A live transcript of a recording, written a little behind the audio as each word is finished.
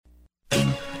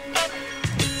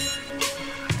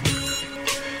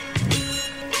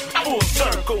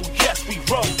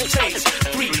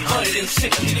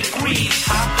360 degrees.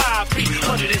 High,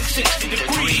 360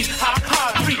 degrees.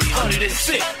 High,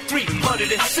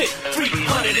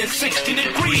 360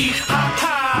 degrees.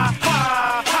 High.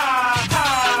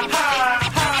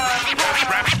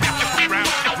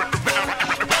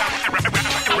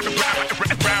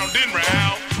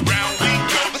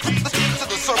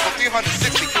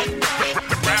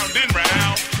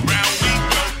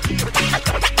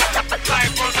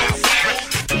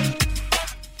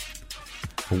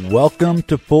 Welcome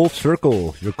to Full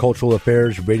Circle, your cultural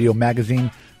affairs radio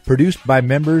magazine produced by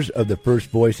members of the First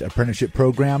Voice Apprenticeship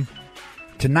Program.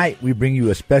 Tonight we bring you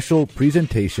a special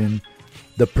presentation,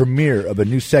 the premiere of a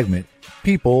new segment,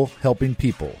 People Helping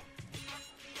People.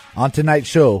 On tonight's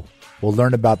show, we'll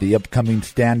learn about the upcoming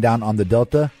Stand Down on the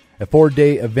Delta, a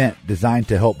 4-day event designed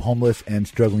to help homeless and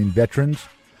struggling veterans.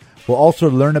 We'll also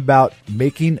learn about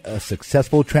making a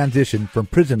successful transition from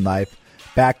prison life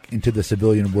back into the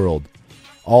civilian world.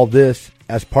 All this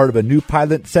as part of a new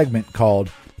pilot segment called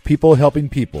People Helping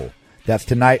People. That's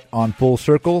tonight on Full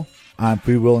Circle. I'm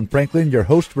Free Will and Franklin, your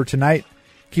host for tonight.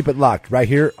 Keep it locked right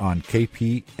here on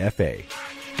KPFA.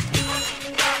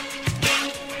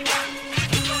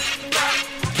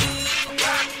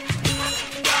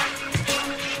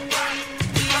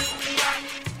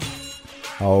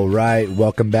 All right,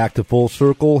 welcome back to Full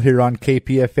Circle here on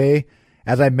KPFA.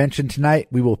 As I mentioned tonight,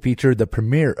 we will feature the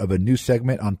premiere of a new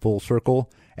segment on Full Circle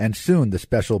and soon the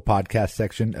special podcast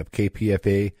section of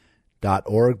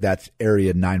kpfa.org. That's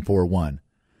Area 941.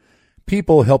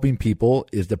 People Helping People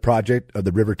is the project of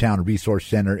the Rivertown Resource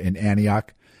Center in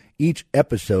Antioch. Each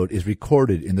episode is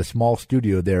recorded in the small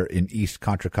studio there in East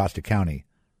Contra Costa County.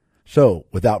 So,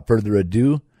 without further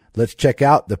ado, let's check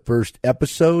out the first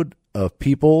episode of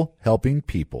People Helping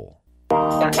People.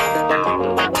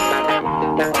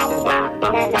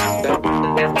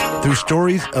 Through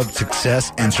stories of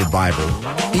success and survival,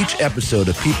 each episode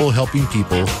of People Helping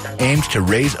People aims to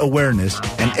raise awareness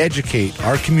and educate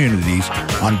our communities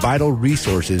on vital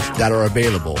resources that are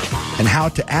available and how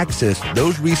to access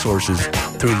those resources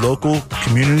through local,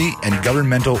 community, and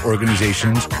governmental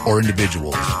organizations or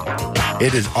individuals.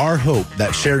 It is our hope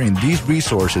that sharing these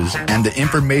resources and the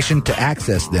information to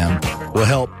access them will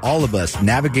help all of us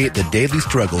navigate the daily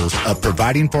struggles of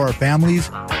providing for our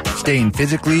families, staying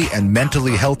physically and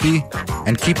mentally healthy,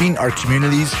 and keeping our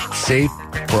communities safe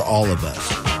for all of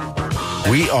us.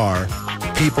 We are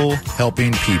People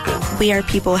Helping People. We are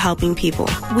people helping people.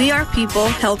 We are people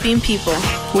helping people.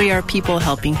 We are people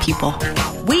helping people.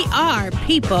 We are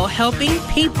people helping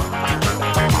people.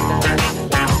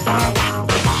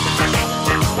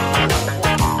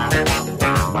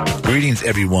 Greetings,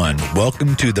 everyone.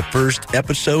 Welcome to the first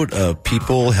episode of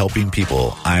People Helping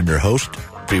People. I'm your host,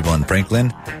 Freeland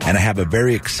Franklin, and I have a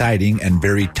very exciting and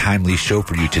very timely show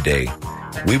for you today.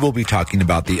 We will be talking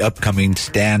about the upcoming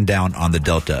Stand Down on the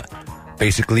Delta.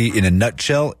 Basically, in a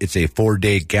nutshell, it's a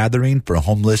 4-day gathering for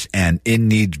homeless and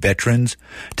in-need veterans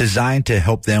designed to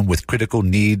help them with critical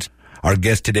needs. Our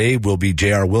guest today will be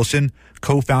J.R. Wilson,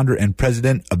 co-founder and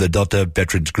president of the Delta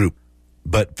Veterans Group.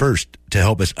 But first, to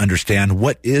help us understand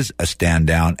what is a stand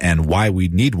down and why we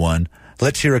need one,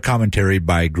 let's hear a commentary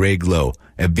by Greg Lowe,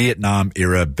 a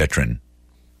Vietnam-era veteran.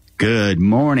 Good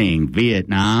morning,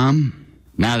 Vietnam.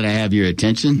 Now that I have your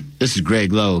attention, this is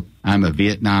Greg Lowe. I'm a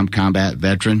Vietnam combat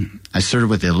veteran. I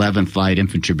served with the 11th Light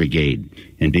Infantry Brigade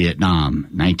in Vietnam,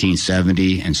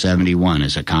 1970 and 71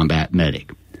 as a combat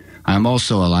medic. I'm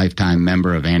also a lifetime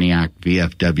member of Antioch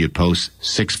VFW Post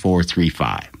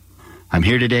 6435. I'm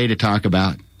here today to talk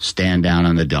about Stand Down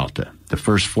on the Delta, the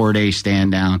first 4-day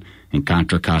stand down in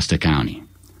Contra Costa County.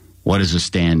 What is a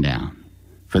stand down?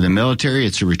 For the military,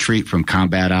 it's a retreat from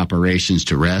combat operations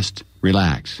to rest,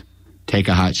 relax, take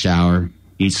a hot shower,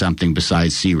 eat something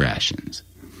besides sea rations.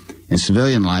 In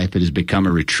civilian life, it has become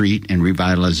a retreat and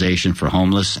revitalization for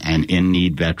homeless and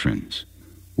in-need veterans.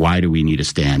 Why do we need a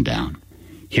stand down?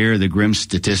 Here are the grim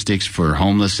statistics for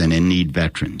homeless and in-need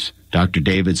veterans. Dr.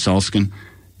 David Sulskin,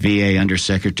 VA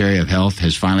Undersecretary of Health,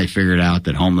 has finally figured out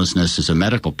that homelessness is a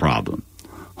medical problem.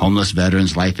 Homeless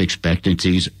veterans' life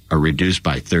expectancies are reduced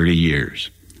by 30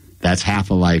 years. That's half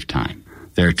a lifetime.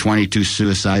 There are 22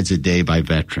 suicides a day by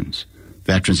veterans.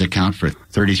 Veterans account for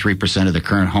 33% of the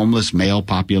current homeless male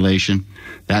population.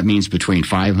 That means between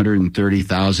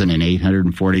 530,000 and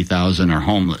 840,000 are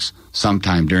homeless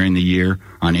sometime during the year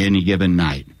on any given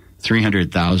night.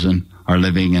 300,000 are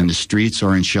living in the streets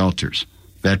or in shelters.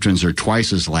 Veterans are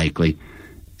twice as likely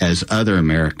as other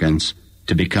Americans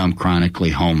to become chronically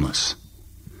homeless.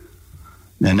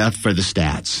 Enough for the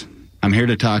stats. I'm here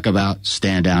to talk about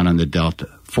Stand Down on the Delta,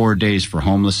 4 days for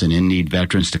homeless and in-need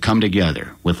veterans to come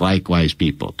together with likewise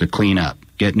people to clean up,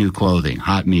 get new clothing,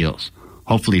 hot meals,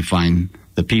 hopefully find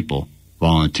the people,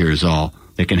 volunteers all,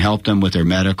 that can help them with their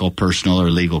medical, personal, or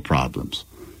legal problems.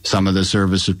 Some of the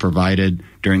services provided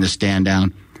during the stand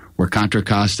down were Contra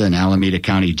Costa and Alameda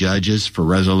County judges for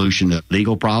resolution of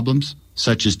legal problems,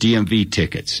 such as DMV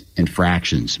tickets,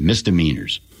 infractions,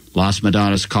 misdemeanors. Los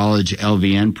Madonnas College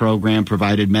LVN program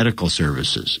provided medical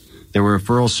services. There were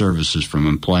referral services from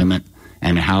employment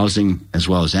and housing, as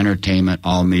well as entertainment,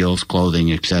 all meals,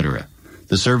 clothing, etc.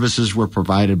 The services were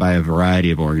provided by a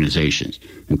variety of organizations,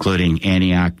 including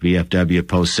Antioch VFW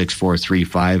Post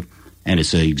 6435 and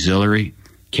its auxiliary,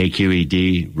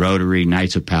 KQED, Rotary,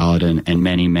 Knights of Paladin, and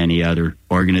many, many other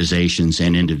organizations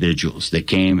and individuals that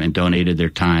came and donated their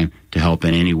time to help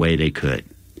in any way they could.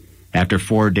 After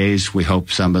 4 days, we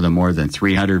hope some of the more than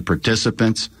 300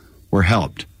 participants were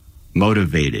helped,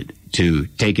 motivated to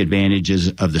take advantages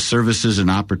of the services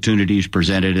and opportunities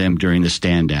presented to them during the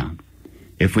stand down.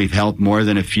 If we've helped more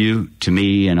than a few, to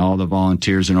me and all the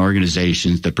volunteers and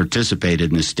organizations that participated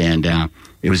in the stand down,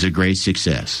 it was a great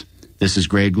success. This is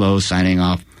Greg Lowe signing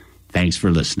off. Thanks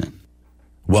for listening.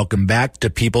 Welcome back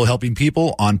to People Helping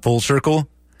People on Full Circle.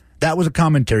 That was a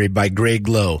commentary by Greg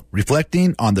Lowe,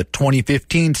 reflecting on the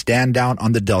 2015 stand down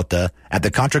on the Delta at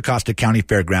the Contra Costa County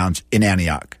Fairgrounds in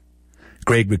Antioch.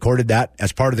 Greg recorded that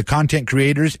as part of the Content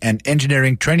Creators and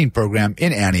Engineering Training Program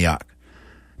in Antioch.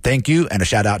 Thank you, and a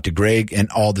shout out to Greg and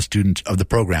all the students of the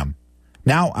program.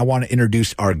 Now I want to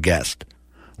introduce our guest.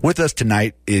 With us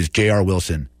tonight is J.R.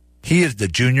 Wilson. He is the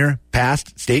Junior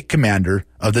Past State Commander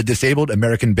of the Disabled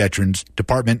American Veterans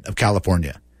Department of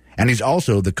California, and he's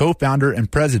also the co-founder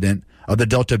and president of the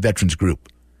Delta Veterans Group.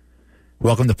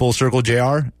 Welcome to Full Circle,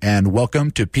 JR, and welcome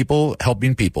to People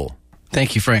Helping People.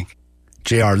 Thank you, Frank.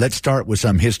 JR, let's start with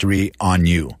some history on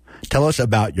you. Tell us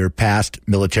about your past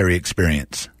military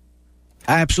experience.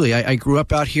 Absolutely. I grew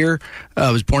up out here.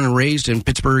 I was born and raised in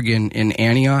Pittsburgh in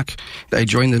Antioch. I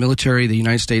joined the military, the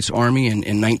United States Army,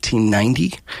 in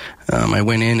 1990. I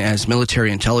went in as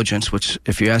military intelligence, which,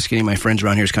 if you ask any of my friends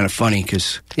around here, is kind of funny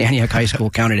because Antioch High School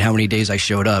counted how many days I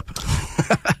showed up.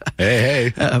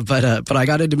 Hey. But I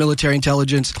got into military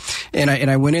intelligence, and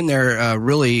I went in there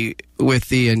really with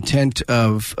the intent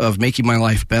of making my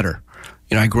life better.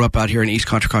 You know, I grew up out here in East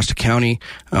Contra Costa County.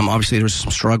 Obviously, there was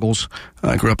some struggles.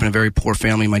 I grew up in a very poor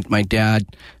family. My dad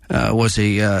was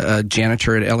a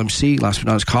janitor at LMC, Los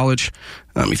Madonnas College.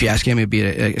 If you ask him, he'd be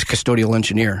a custodial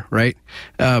engineer, right?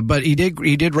 But he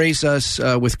did raise us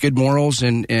with good morals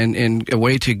and a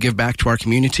way to give back to our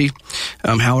community.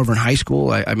 However, in high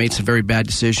school, I made some very bad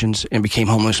decisions and became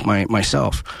homeless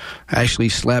myself. I actually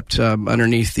slept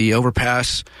underneath the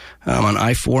overpass on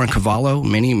I-4 in Cavallo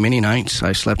many nights.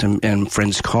 I slept in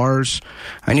friends' cars.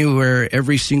 I knew where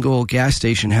every single gas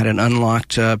station had an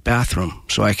unlocked bathroom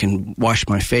so I can wash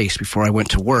my face before I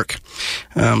went to work.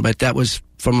 But that was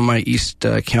from my East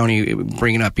County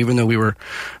bringing up. Even though we were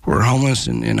homeless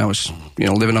and I was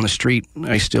living on the street,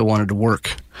 I still wanted to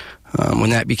work.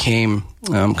 When that became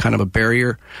kind of a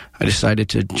barrier, I decided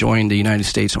to join the United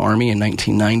States Army in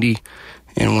 1990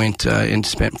 and went and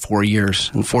spent 4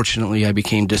 years. Unfortunately, I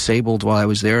became disabled while I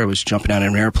was there. I was jumping out of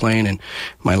an airplane and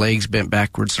my legs bent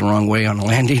backwards the wrong way on a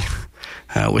landing.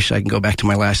 I wish I could go back to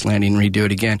my last landing and redo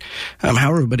it again.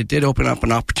 However, but it did open up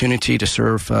an opportunity to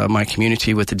serve my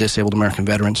community with the Disabled American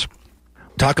Veterans.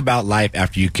 Talk about life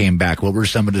after you came back. What were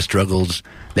some of the struggles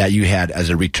that you had as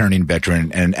a returning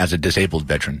veteran and as a disabled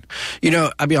veteran?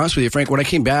 I'll be honest with you, Frank. When I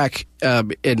came back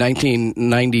in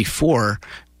 1994,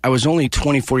 I was only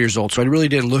 24 years old, so I really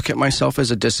didn't look at myself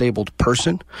as a disabled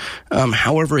person.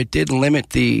 However, it did limit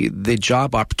the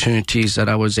job opportunities that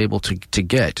I was able to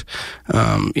get.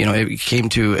 It came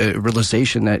to a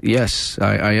realization that, yes,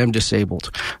 I am disabled.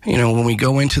 When we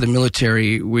go into the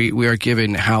military, we are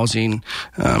given housing.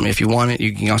 If you want it,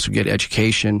 you can also get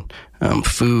education.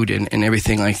 Food and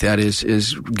everything like that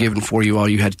is given for you. All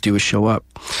you had to do is show up.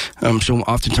 So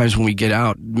oftentimes when we get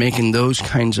out, making those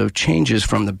kinds of changes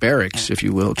from the barracks, if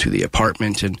you will, to the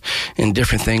apartment and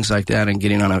different things like that, and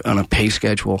getting on a pay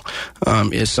schedule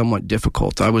is somewhat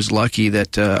difficult. I was lucky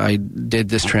that I did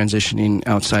this transitioning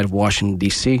outside of Washington,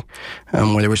 D.C.,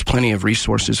 where there was plenty of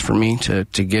resources for me to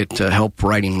get help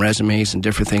writing resumes and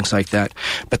different things like that.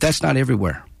 But that's not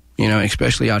everywhere.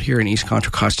 Especially out here in East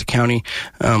Contra Costa County,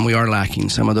 we are lacking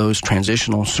some of those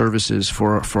transitional services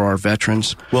for our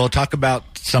veterans. Well, talk about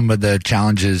some of the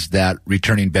challenges that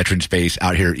returning veterans face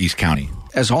out here in East County.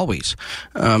 As always,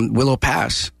 Willow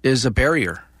Pass is a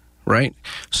barrier, right?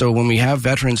 So when we have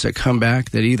veterans that come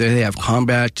back that either they have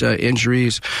combat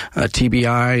injuries,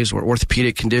 TBIs, or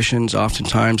orthopedic conditions,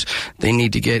 oftentimes they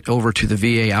need to get over to the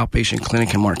VA outpatient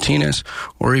clinic in Martinez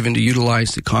or even to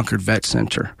utilize the Concord Vet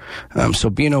Center. So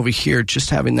being over here, just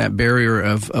having that barrier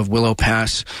of Willow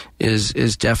Pass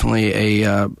is definitely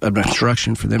an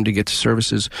obstruction for them to get to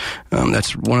services.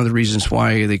 That's one of the reasons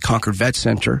why the Concord Vet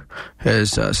Center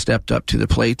has stepped up to the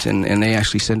plate, and they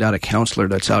actually send out a counselor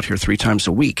that's out here 3 times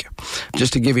a week.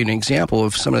 Just to give you an example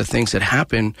of some of the things that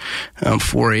happen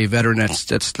for a veteran that's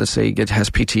let's say has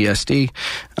PTSD,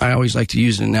 I always like to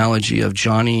use an analogy of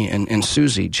Johnny and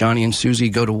Susie. Johnny and Susie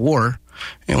go to war,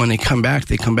 and when they come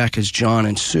back as John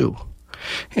and Sue.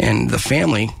 And the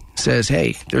family says,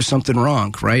 hey, there's something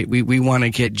wrong, right? We want to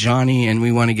get Johnny and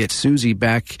we want to get Susie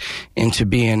back into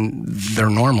being their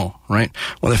normal, right?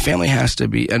 Well, the family has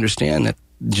to understand that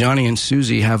Johnny and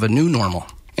Susie have a new normal,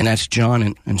 and that's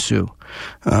John and Sue.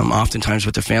 Oftentimes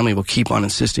what the family will keep on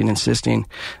insisting,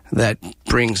 that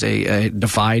brings a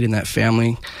divide in that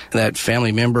family. That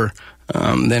family member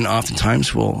then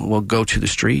oftentimes will go to the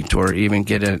street or even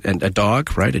get a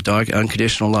dog, right? A dog,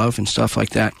 unconditional love and stuff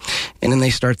like that. And then they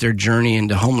start their journey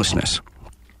into homelessness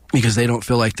because they don't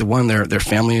feel like their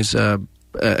family has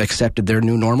accepted their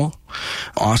new normal.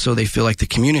 Also, they feel like the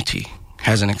community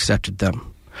hasn't accepted them.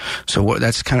 So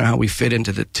that's kind of how we fit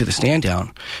into the stand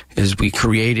down, is we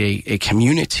create a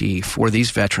community for these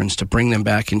veterans to bring them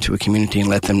back into a community and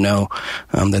let them know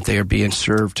that they are being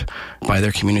served by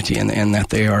their community and that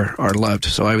they are loved.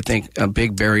 So I would think a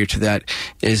big barrier to that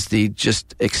is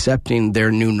just accepting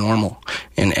their new normal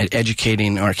and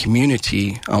educating our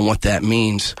community on what that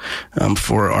means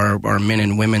for our men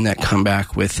and women that come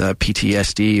back with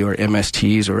PTSD or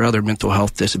MSTs or other mental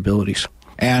health disabilities.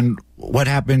 And what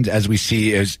happens, as we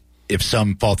see, is if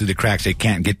some fall through the cracks, they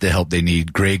can't get the help they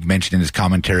need. Greg mentioned in his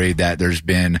commentary that there's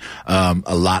been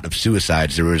a lot of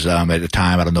suicides. There was at a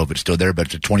time, I don't know if it's still there,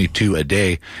 but it's 22 a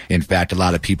day. In fact, a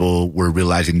lot of people were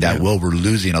realizing that, well, we're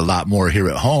losing a lot more here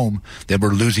at home than we're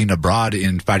losing abroad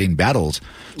in fighting battles.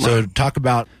 Right. So talk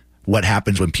about what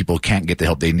happens when people can't get the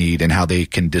help they need and how they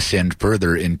can descend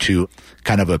further into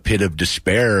kind of a pit of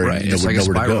despair. Right. And it's like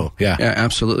nowhere to go. Yeah,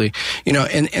 absolutely.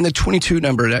 And the 22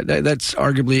 number, that's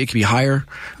arguably, it could be higher.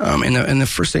 And the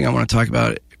first thing I want to talk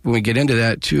about when we get into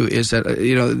that too is that,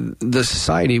 the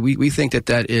society, we think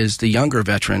that is the younger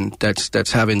veteran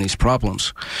that's having these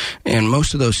problems. And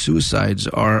most of those suicides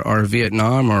are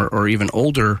Vietnam or even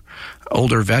older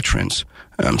veterans.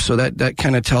 So that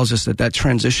kind of tells us that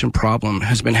transition problem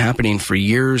has been happening for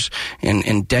years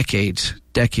and decades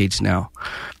now.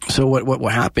 So what will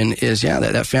happen is,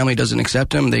 that family doesn't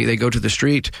accept them. They go to the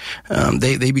street.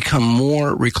 They become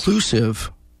more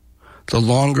reclusive the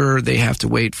longer they have to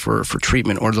wait for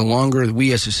treatment, or the longer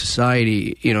we as a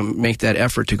society, make that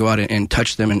effort to go out and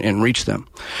touch them and reach them.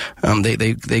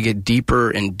 They get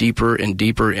deeper and deeper and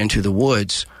deeper into the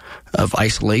woods of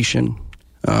isolation.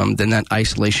 Then that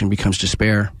isolation becomes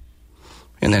despair.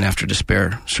 And then after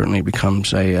despair, certainly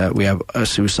becomes we have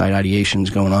suicide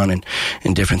ideations going on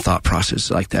and different thought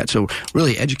processes like that. So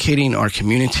really educating our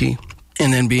community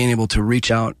and then being able to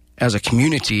reach out as a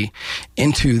community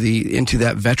into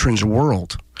that veterans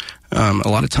world. A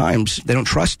lot of times they don't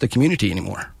trust the community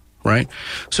anymore, right?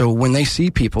 So when they see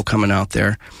people coming out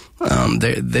there,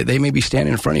 they may be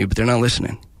standing in front of you, but they're not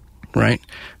listening, right?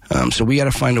 So we got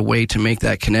to find a way to make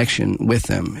that connection with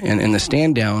them. And the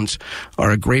stand downs are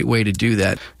a great way to do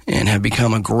that and have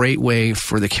become a great way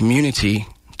for the community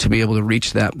to be able to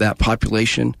reach that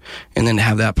population and then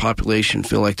have that population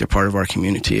feel like they're part of our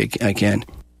community again.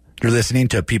 You're listening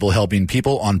to People Helping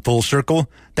People on Full Circle.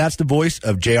 That's the voice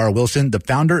of J.R. Wilson, the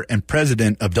founder and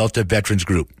president of Delta Veterans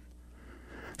Group.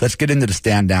 Let's get into the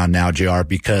stand down now, J.R.,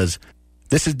 because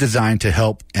this is designed to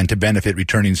help and to benefit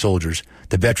returning soldiers,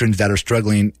 the veterans that are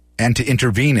struggling, and to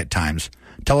intervene at times.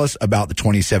 Tell us about the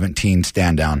 2017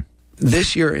 stand down.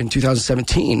 This year in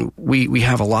 2017, we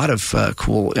have a lot of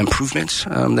cool improvements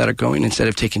that are going. Instead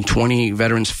of taking 20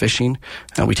 veterans fishing,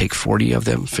 we take 40 of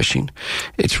them fishing.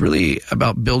 It's really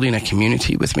about building a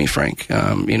community with me, Frank.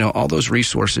 All those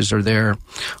resources are there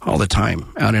all the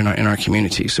time out in our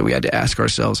community. So we had to ask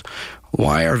ourselves,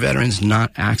 why are veterans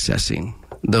not accessing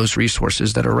those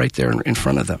resources that are right there in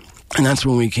front of them? And that's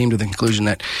when we came to the conclusion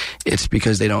that it's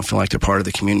because they don't feel like they're part of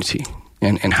the community.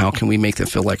 And how can we make them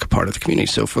feel like a part of the community?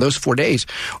 So for those 4 days,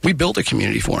 we built a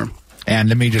community for them. And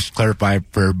let me just clarify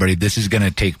for everybody, this is going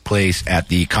to take place at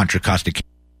the Contra Costa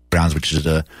grounds, which is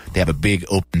they have a big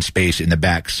open space in the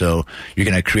back. So you're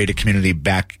going to create a community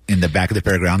back in the back of the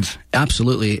fairgrounds?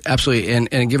 Absolutely.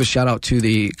 And give a shout out to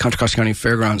the Contra Costa County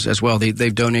Fairgrounds as well.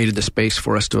 They've donated the space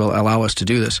for us to allow us to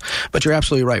do this. But you're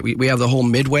absolutely right. We have the whole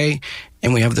midway,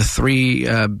 and we have the three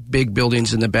big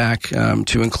buildings in the back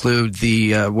to include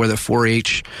the where the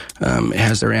 4-H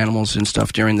has their animals and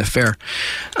stuff during the fair.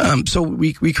 So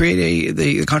we create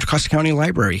the Contra Costa County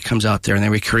Library comes out there, and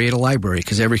then we create a library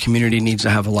because every community needs to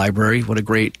have a library. What a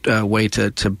great way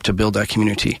to build that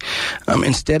community.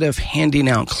 Instead of handing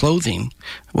out clothing,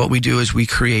 what we do is we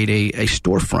create a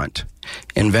storefront.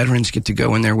 And veterans get to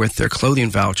go in there with their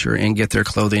clothing voucher and get their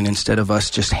clothing instead of us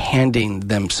just handing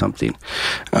them something.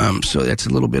 So that's a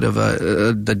little bit of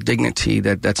the dignity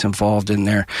that's involved in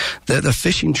there. The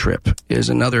fishing trip is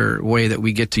another way that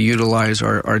we get to utilize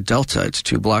our delta. It's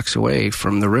 2 blocks away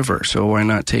from the river. So why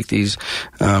not take these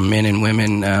men and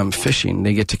women fishing?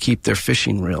 They get to keep their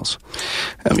fishing reels.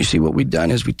 You see, what we've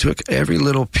done is we took every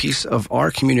little piece of our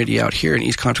community out here in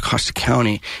East Contra Costa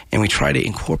County, and we try to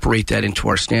incorporate that into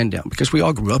our stand-down. Because we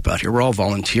all grew up out here. We're all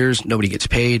volunteers. Nobody gets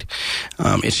paid.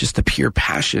 It's just the pure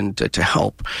passion to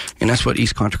help. And that's what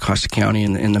East Contra Costa County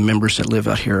and the members that live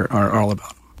out here are all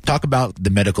about. Talk about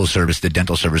the medical service, the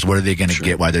dental service. What are they going to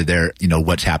get while they're there?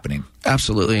 What's happening?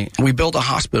 Absolutely. We built a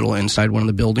hospital inside one of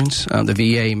the buildings. The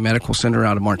VA Medical Center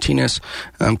out of Martinez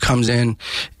comes in,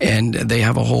 and they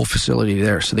have a whole facility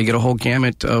there. So they get a whole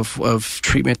gamut of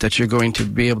treatment that you're going to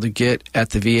be able to get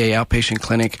at the VA outpatient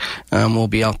clinic. Will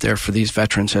be out there for these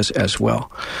veterans as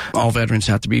well. All veterans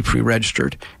have to be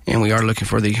pre-registered, and we are looking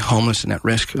for the homeless and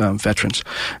at-risk veterans.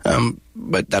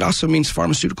 But that also means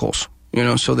pharmaceuticals.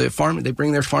 So they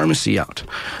bring their pharmacy out.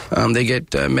 They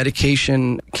get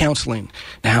medication counseling,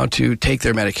 how to take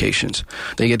their medications.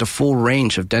 They get a full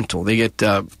range of dental. They get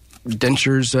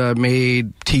dentures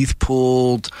made, teeth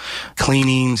pulled,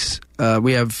 cleanings.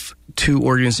 We have 2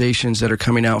 organizations that are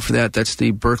coming out for that. That's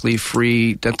the Berkeley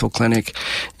Free Dental Clinic,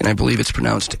 and I believe it's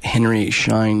pronounced Henry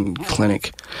Schein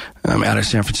Clinic out of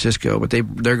San Francisco. But they're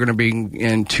going to bring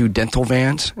in 2 dental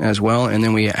vans as well, and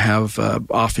then we have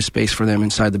office space for them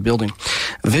inside the building.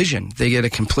 Vision, they get a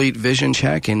complete vision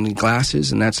check and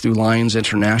glasses, and that's through Lions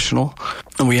International.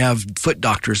 And we have foot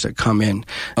doctors that come in.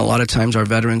 A lot of times our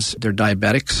veterans, they're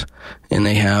diabetics, and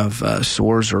they have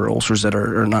sores or ulcers that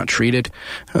are not treated.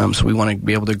 So we want to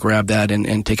be able to grab that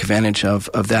and take advantage of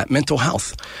that. Mental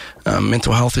health.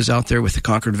 Mental health is out there with the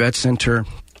Concord Vet Center,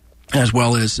 as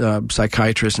well as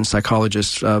psychiatrists and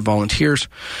psychologists, volunteers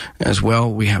as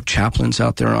well. We have chaplains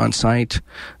out there on site.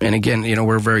 And again,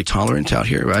 we're very tolerant out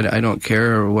here. I don't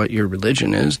care what your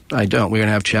religion is. I don't. We're going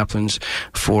to have chaplains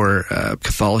for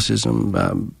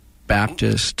Catholicism,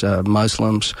 Baptist,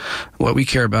 Muslims. What we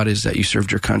care about is that you served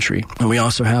your country. And we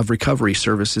also have recovery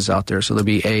services out there. So there'll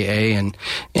be AA and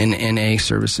NA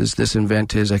services. This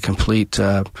event is a complete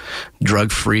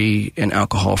drug-free and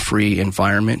alcohol-free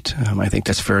environment. I think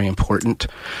that's very important.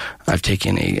 I've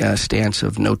taken a stance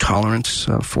of no tolerance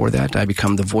for that. I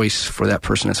become the voice for that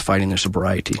person that's fighting their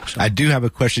sobriety. So. I do have a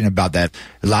question about that.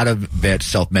 A lot of vets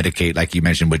self-medicate, like you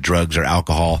mentioned, with drugs or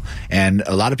alcohol. And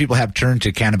a lot of people have turned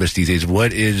to cannabis these days.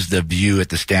 What is the view at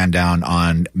the stand down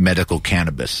on medical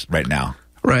cannabis right now?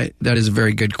 Right. That is a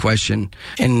very good question.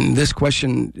 And this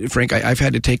question, Frank, I've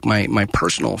had to take my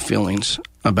personal feelings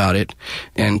about it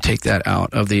and take that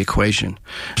out of the equation.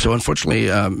 So unfortunately,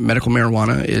 medical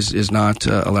marijuana is not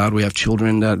allowed. We have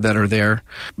children that are there.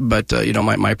 But,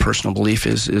 my personal belief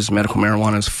is medical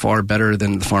marijuana is far better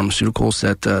than the pharmaceuticals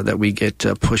that we get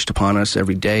pushed upon us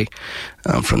every day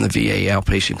from the VA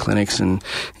outpatient clinics and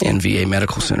VA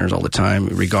medical centers all the time,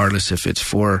 regardless if it's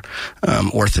for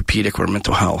orthopedic or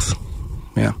mental health.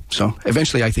 Yeah. So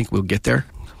eventually I think we'll get there.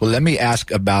 Well, let me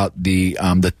ask about the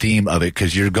theme of it,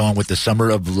 because you're going with the Summer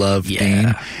of Love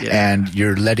theme, and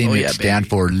you're letting it stand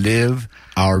for Live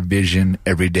Our Vision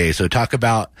Every Day. So talk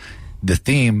about the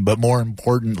theme, but more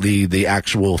importantly, the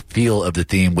actual feel of the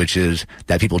theme, which is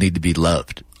that people need to be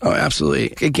loved. Oh,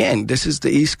 absolutely. Again, this is the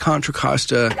East Contra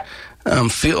Costa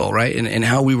feel, right? And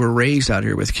how we were raised out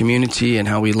here with community and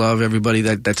how we love everybody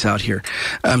that's out here.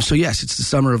 So yes, it's the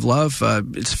Summer of Love.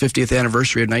 It's 50th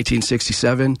anniversary of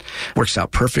 1967. Works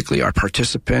out perfectly. Our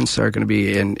participants are going to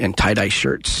be in tie-dye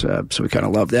shirts. So we kind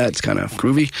of love that. It's kind of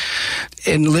groovy.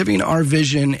 And living our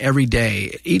vision every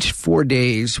day. Each 4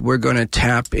 days, we're going to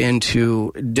tap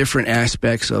into different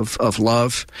aspects of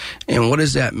love. And what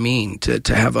does that mean?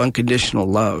 To have unconditional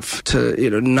love,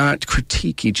 to not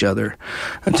critique each other,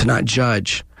 and to not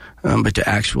judge. but to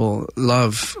actual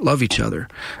love each other.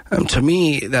 To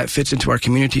me, that fits into our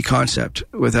community concept.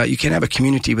 You can't have a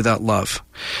community without love.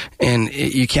 And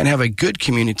you can't have a good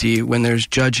community when there's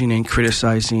judging and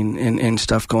criticizing and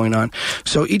stuff going on.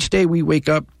 So each day we wake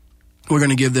up, we're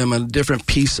going to give them a different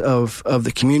piece of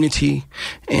the community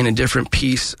and a different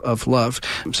piece of love.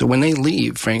 So when they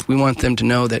leave, Frank, we want them to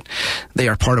know that they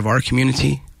are part of our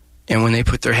community. And when they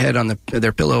put their head on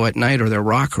their pillow at night or their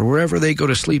rock or wherever they go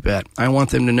to sleep at, I want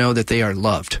them to know that they are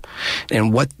loved.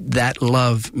 And what that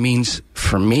love means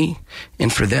for me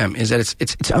and for them is that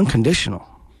it's unconditional.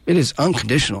 It is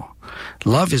unconditional.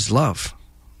 Love is love.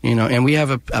 And we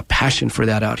have a passion for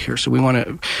that out here. So we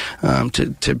want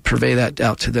to purvey that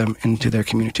out to them and to their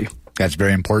community. That's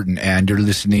very important. And you're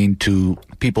listening to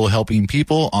People Helping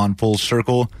People on Full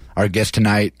Circle. Our guest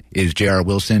tonight is J.R.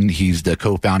 Wilson. He's the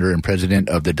co-founder and president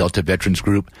of the Delta Veterans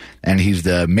Group, and he's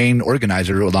the main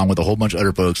organizer, along with a whole bunch of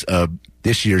other folks, of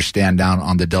this year's Stand Down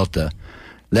on the Delta.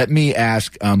 Let me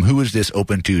ask, who is this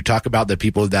open to? Talk about the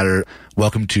people that are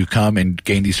welcome to come and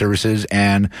gain these services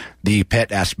and the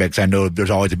pet aspects. I know there's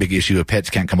always a big issue if pets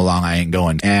can't come along, I ain't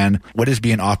going. And what is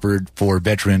being offered for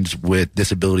veterans with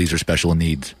disabilities or special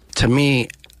needs? To me,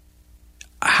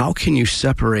 how can you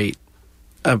separate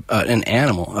an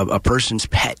animal, a person's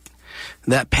pet?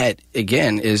 That pet,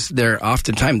 again, is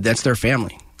oftentimes that's their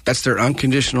family. That's their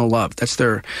unconditional love. That's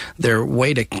their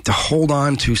way to hold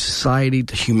on to society,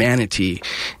 to humanity,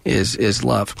 is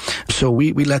love. So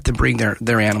we let them bring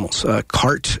their animals.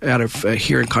 Cart out of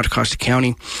here in Contra Costa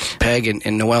County, Peg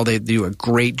and Noel, they do a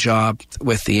great job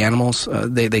with the animals.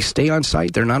 They stay on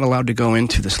site. They're not allowed to go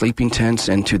into the sleeping tents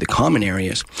and to the common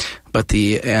areas. But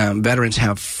the veterans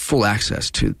have full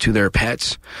access to their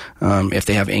pets. If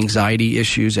they have anxiety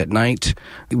issues at night,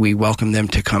 we welcome them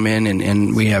to come in,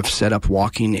 and we have set up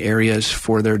walking areas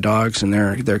for their dogs and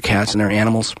their cats and their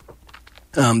animals.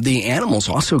 The animals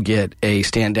also get a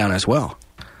stand down as well.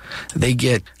 They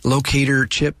get locator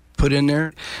chip put in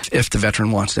there, if the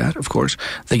veteran wants that, of course.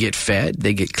 They get fed,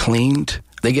 they get cleaned,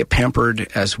 they get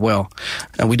pampered as well.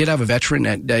 We did have a veteran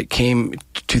that came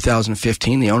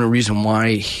 2015. The only reason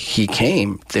why he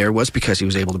came there was because he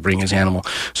was able to bring his animal.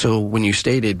 So when you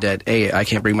stated that, hey, I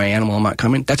can't bring my animal, I'm not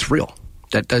coming, that's real.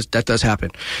 That does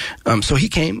happen. So he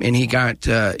came and he got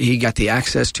the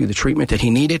access to the treatment that he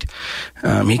needed.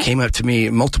 He came up to me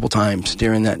multiple times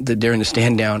during the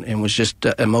stand down and was just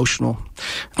emotional,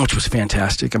 which was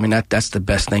fantastic. I mean, that's the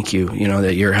best thank you,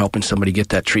 that you're helping somebody get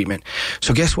that treatment.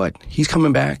 So guess what? He's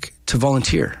coming back to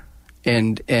volunteer.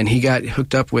 And he got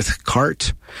hooked up with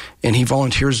CART, and he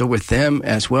volunteers with them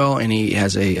as well, and he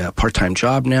has a part-time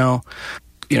job now.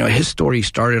 His story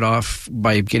started off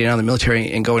by getting out of the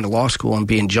military and going to law school and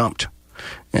being jumped.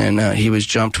 And he was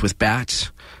jumped with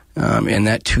bats. In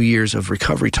that 2 years of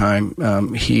recovery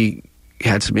time, he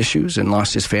had some issues and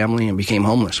lost his family and became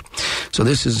homeless. So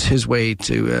this is his way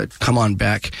to come on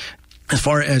back. As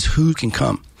far as who can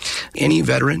come, any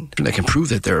veteran that can prove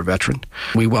that they're a veteran,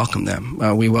 we welcome them.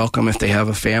 We welcome if they have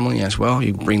a family as well.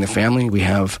 You bring the family. We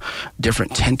have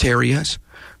different tent areas.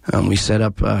 We set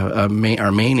up our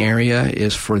main area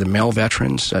is for the male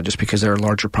veterans, just because they're a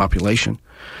larger population.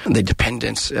 The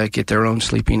dependents get their own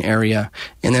sleeping area.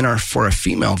 And then for our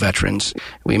female veterans,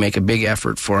 we make a big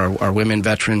effort for our women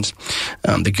veterans.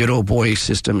 The good old boy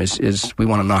system is we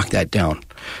want to knock that down.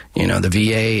 The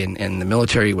VA and the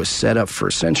military was set up for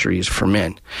centuries for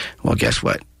men. Well, guess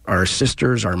what? Our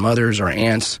sisters, our mothers, our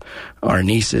aunts, our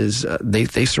nieces,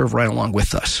 they serve right along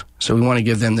with us. So we want to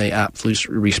give them the absolute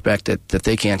respect that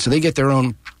they can. So they get their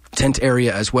own tent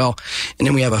area as well. And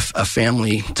then we have a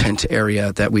family tent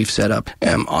area that we've set up.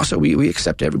 Also, we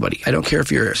accept everybody. I don't care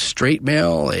if you're a straight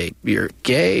male, you're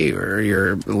gay, or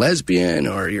you're lesbian,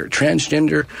 or you're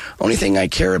transgender. Only thing I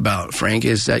care about, Frank,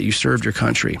 is that you served your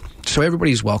country. So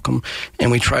everybody's welcome,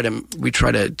 and we try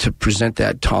to present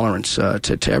that tolerance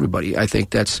to everybody. I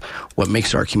think that's what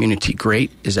makes our community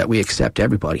great, is that we accept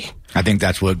everybody. I think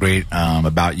that's what great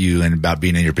about you and about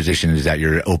being in your position is that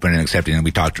you're open and accepting. And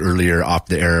we talked earlier off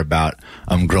the air about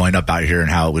growing up out here and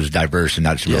how it was diverse, and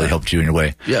that's really helped you in your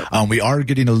way. Yeah. We are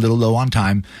getting a little low on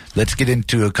time. Let's get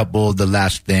into a couple of the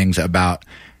last things about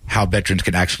how veterans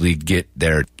can actually get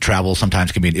their travel.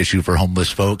 Sometimes can be an issue for homeless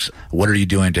folks. What are you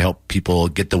doing to help people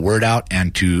get the word out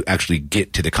and to actually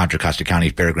get to the Contra Costa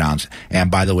County Fairgrounds?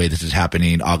 And by the way, this is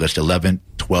happening August 11th,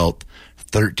 12th,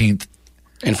 13th,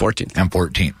 and 14th. And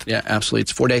 14th. Yeah, absolutely.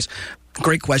 It's 4 days.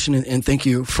 Great question, and thank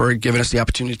you for giving us the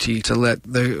opportunity to let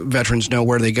the veterans know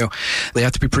where they go. They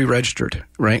have to be pre-registered,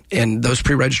 right? And those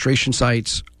pre-registration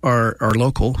sites are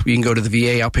local. You can go to the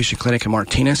VA Outpatient Clinic in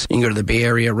Martinez. You can go to the Bay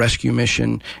Area Rescue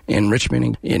Mission in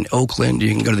Richmond. In Oakland,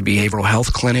 you can go to the Behavioral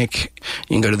Health Clinic.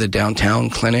 You can go to the Downtown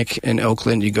Clinic in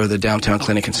Oakland. You go to the Downtown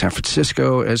Clinic in San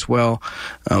Francisco as well.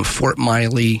 Fort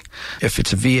Miley, if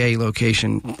it's a VA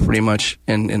location, pretty much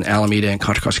in Alameda and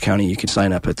Contra Costa County, you can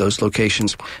sign up at those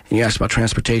locations. And you asked about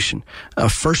transportation.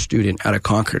 First Student out of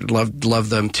Concord, love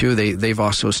them too. They've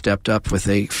also stepped up with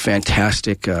a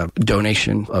fantastic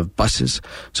donation of buses.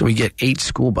 So we get 8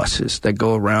 school buses that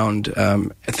go around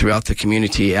throughout the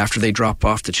community after they drop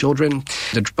off the children.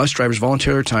 The bus drivers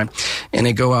volunteer their time, and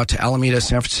they go out to Alameda,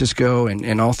 San Francisco,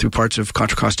 and all through parts of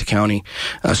Contra Costa County.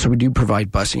 So we do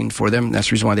provide busing for them. That's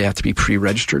the reason why they have to be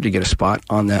pre-registered to get a spot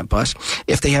on that bus.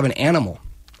 If they have an animal,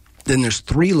 then there's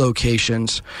 3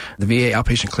 locations: the VA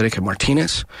Outpatient Clinic in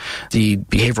Martinez, the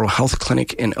Behavioral Health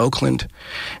Clinic in Oakland,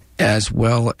 as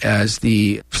well as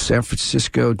the San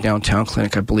Francisco Downtown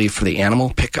Clinic, I believe, for the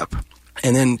animal pickup.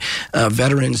 And then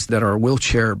veterans that are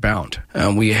wheelchair bound.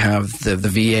 We have the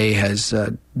VA has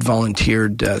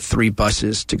volunteered 3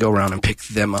 buses to go around and pick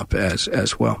them up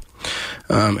as well.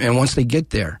 And once they get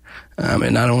there,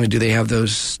 and not only do they have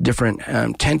those different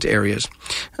tent areas,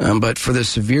 but for the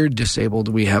severe disabled,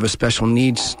 we have a special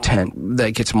needs tent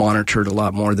that gets monitored a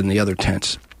lot more than the other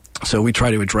tents. So we try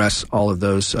to address all of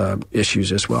those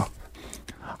issues as well.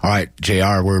 All right,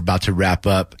 JR, we're about to wrap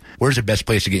up. Where's the best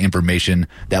place to get information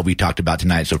that we talked about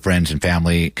tonight so friends and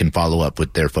family can follow up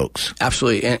with their folks?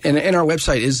 Absolutely. And our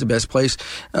website is the best place.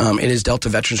 It is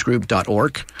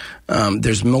deltaveteransgroup.org.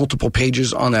 There's multiple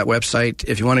pages on that website.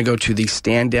 If you want to go to the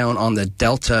Stand Down on the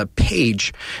Delta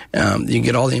page, you can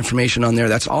get all the information on there.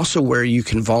 That's also where you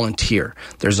can volunteer.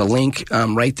 There's a link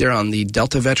right there on the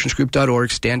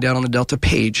deltaveteransgroup.org, Stand Down on the Delta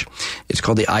page. It's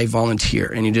called the I Volunteer.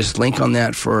 And you just link on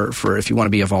that for if you want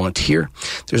to be a volunteer.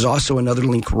 There's also another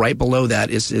link right below that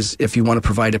is if you want to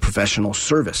provide a professional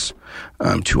service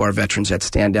to our veterans at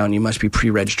Stand Down. You must be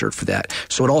pre-registered for that.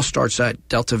 So it all starts at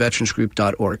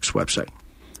deltaveteransgroup.org's website.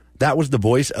 That was the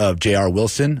voice of J.R.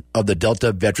 Wilson of the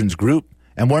Delta Veterans Group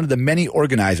and one of the many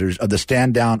organizers of the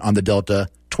Stand Down on the Delta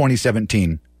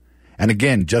 2017. And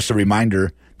again, just a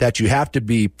reminder that you have to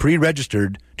be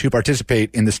pre-registered to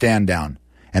participate in the Stand Down.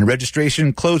 And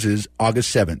registration closes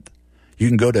August 7th. You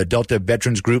can go to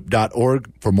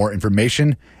deltaveteransgroup.org for more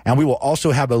information, and we will also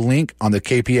have a link on the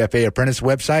KPFA Apprentice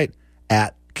website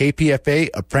at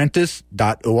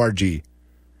kpfaapprentice.org.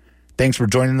 Thanks for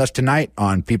joining us tonight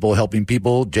on People Helping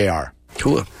People, JR.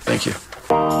 Cool. Thank you.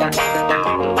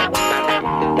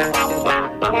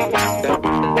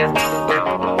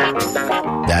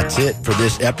 That's it for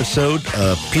this episode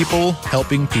of People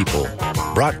Helping People,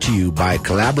 brought to you by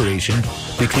collaboration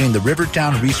between the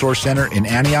Rivertown Resource Center in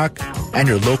Antioch and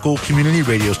your local community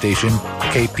radio station,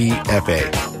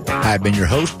 KPFA. I've been your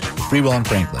host, Free Will and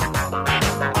Franklin.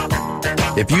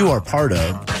 If you are part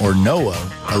of or know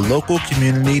of a local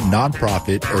community,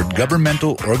 nonprofit, or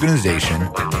governmental organization,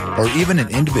 or even an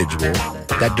individual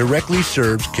that directly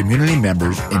serves community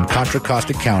members in Contra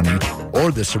Costa County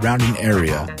or the surrounding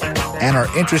area, and are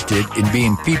interested in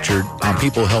being featured on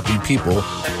People Helping People,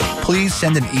 please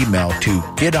send an email to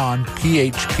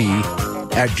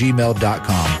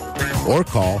getonphp@gmail.com or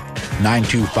call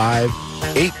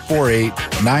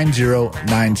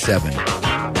 925-848-9097.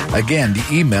 Again, the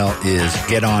email is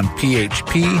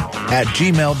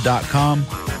getonphp@gmail.com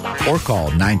or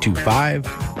call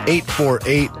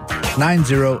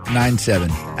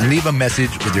 925-848-9097 and leave a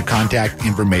message with your contact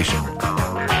information.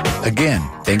 Again,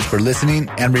 thanks for listening,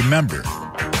 and remember,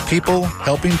 people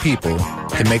helping people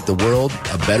can make the world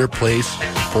a better place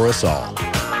for us all.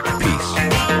 Peace.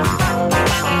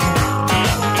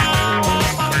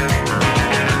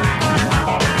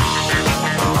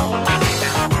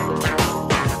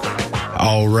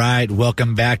 All right,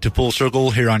 welcome back to Full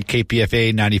Circle here on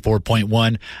KPFA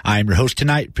 94.1. I'm your host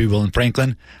tonight, Free Will and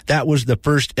Franklin. That was the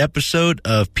first episode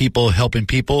of People Helping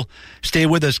People. Stay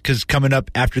with us, because coming up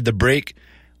after the break,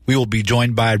 we will be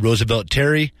joined by Roosevelt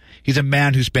Terry. He's a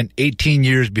man who spent 18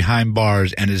 years behind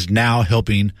bars and is now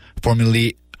helping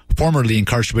formerly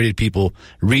incarcerated people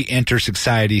re-enter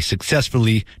society,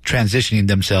 successfully transitioning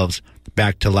themselves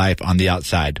back to life on the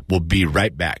outside. We'll be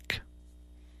right back.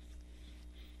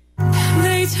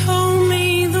 They told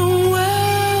me the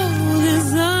world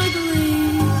is ugly,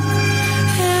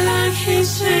 and I can't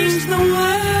change the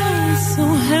world, so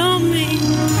help me.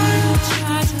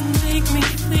 Try to make me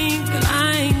think that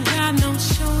I ain't got no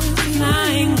choice, and I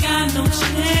ain't got no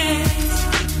chance.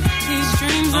 These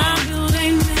dreams I build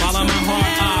ain't meant Follow my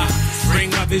heart, bring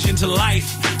my vision vision to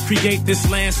life. Create this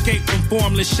landscape from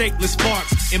formless, shapeless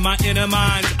sparks. In my inner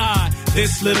mind's eye,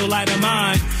 this little light of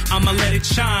mine, I'ma let it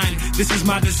shine. This is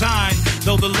my design.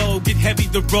 Though the load get heavy,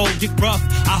 the road get rough,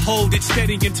 I hold it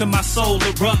steady until my soul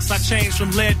erupts. I change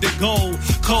from lead to gold,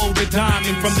 cold to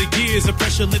diamond. From the years of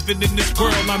pressure living in this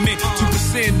world, I'm meant to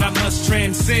ascend, I must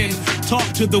transcend. Talk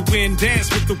to the wind,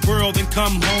 dance with the world, and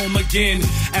come home again.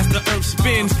 As the earth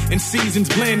spins and seasons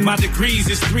blend, my degrees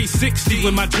is 360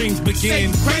 when my dreams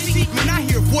begin. Say crazy when I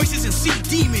hear voices and see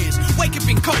demons. Wake up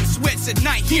in cold sweats at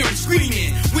night, hearing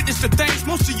screaming. Witness the things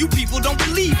most of you people don't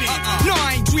believe in. No,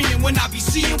 I ain't dreaming when I be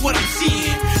seeing what I'm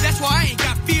seeing. That's why I ain't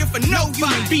got fear for no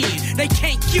human being. They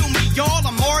can't kill me, y'all,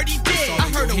 I'm already dead. I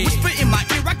heard a whisper in my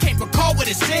ear, I can't recall what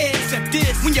it said. Except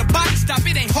this, when your body stop,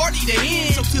 it ain't hardly the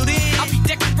end. So till then, I'll be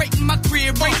decorating my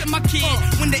crib, raising my kid.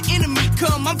 When the enemy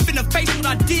come, I'm finna face what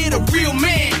I did, a real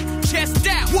man. Chest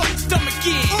out, what? Stomach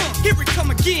in. Here it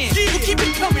come again. We'll keep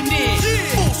it coming in.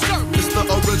 Full circle. It's the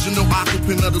original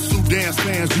occupant of the Sudan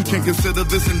sands. You can consider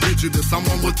this indigenous. I'm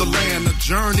one with the land. A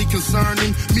journey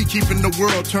concerning me keeping the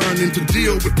world turning to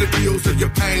deal with the ills of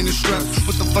your pain and stress.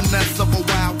 With the finesse of a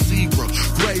wild zebra,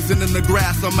 grazing in the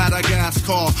grass of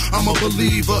Madagascar. I'm a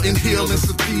believer in healing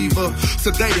sativa,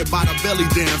 sedated by the belly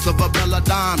dance of a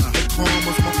belladonna. The calm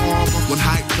was my armor. When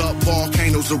hyped up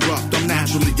volcanoes erupt, I'm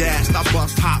naturally gassed. I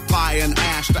bust hot fire and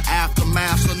ash. The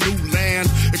aftermath, a new land,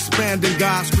 expanding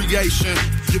God's creation,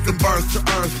 giving birth to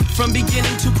earth. From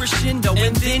beginning to crescendo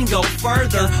and then go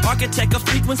further. Architect of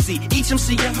frequency, each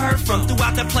MC you heard from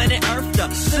throughout the planet Earth. The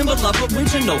symbol of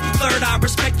original, third eye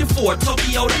respected for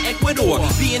Tokyo to Ecuador.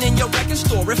 Being in your record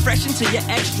store, refreshing to your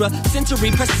extra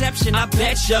sensory perception. I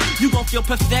betcha you gon' feel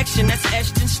perfection that's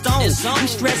etched in stone. We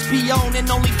stress beyond and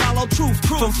only follow truth.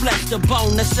 From flesh to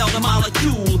bone, the cell to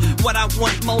molecule. What I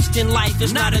want most in life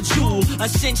is not a jewel.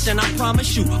 Ascension, I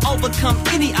promise you, overcome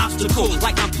any obstacle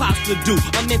like my pops would do.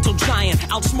 A mental giant,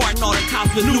 outsmarting all the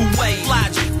cops with new way.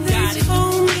 Logic, got it.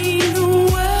 Told me the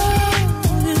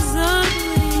world is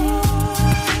ugly,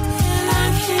 and I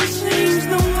can't change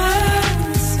the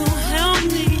world, so help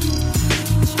me.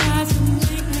 Try to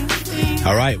make me feel.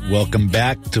 All right, welcome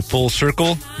back to Full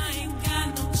Circle.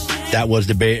 That was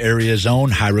the Bay Area's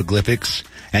own Hieroglyphics.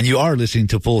 And you are listening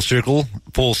to Full Circle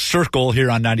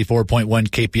here on 94.1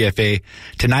 KPFA.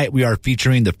 Tonight we are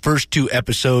featuring the first two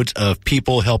episodes of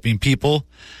People Helping People.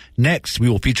 Next, we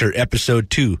will feature episode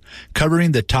 2,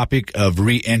 covering the topic of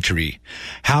re-entry.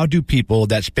 How do people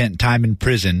that spent time in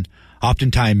prison,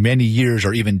 oftentimes many years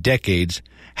or even decades,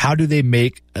 how do they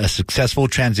make a successful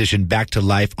transition back to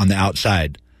life on the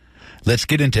outside? Let's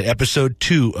get into episode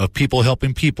 2 of People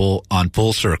Helping People on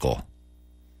Full Circle.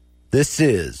 This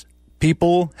is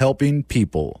People Helping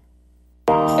People.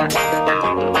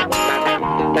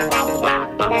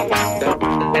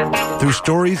 Through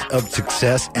stories of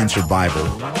success and survival,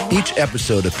 each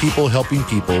episode of People Helping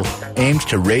People aims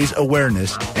to raise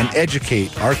awareness and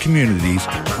educate our communities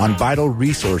on vital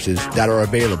resources that are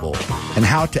available and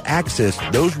how to access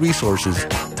those resources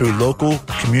through local,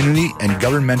 community, and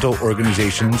governmental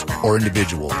organizations or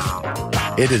individuals.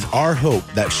 It is our hope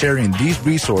that sharing these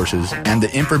resources and the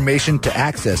information to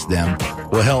access them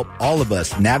will help all of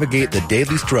us navigate the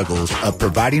daily struggles of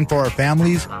providing for our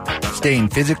families, staying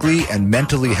physically and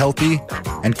mentally healthy,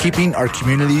 and keeping our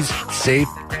communities safe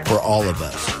for all of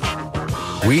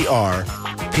us. We are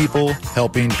People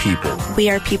Helping People. We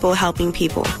are people helping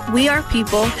people. We are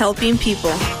people helping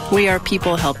people. We are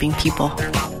people helping people.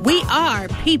 We are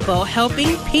people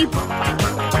helping people.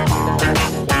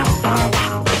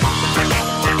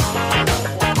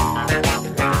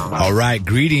 All right,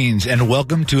 greetings and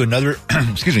welcome to another,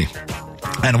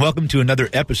 welcome to another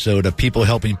episode of People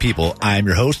Helping People. I am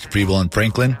your host, Freeborn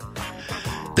Franklin.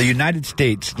 The United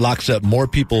States locks up more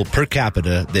people per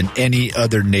capita than any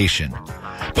other nation.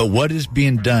 But what is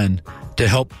being done to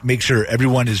help make sure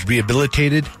everyone is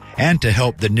rehabilitated and to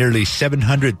help the nearly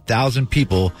 700,000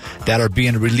 people that are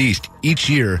being released each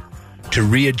year to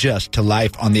readjust to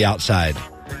life on the outside?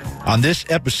 On this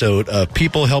episode of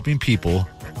People Helping People,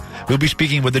 we'll be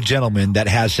speaking with a gentleman that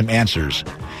has some answers.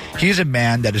 He is a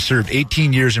man that has served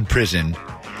 18 years in prison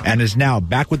and is now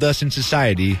back with us in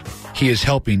society. He is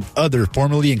helping other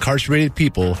formerly incarcerated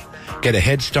people get a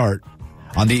head start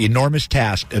on the enormous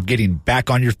task of getting back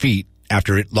on your feet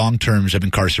after long terms of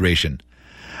incarceration.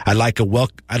 I'd like to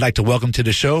welcome to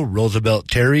the show Roosevelt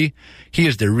Terry. He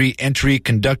is the re-entry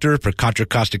conductor for Contra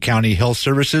Costa County Health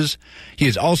Services. He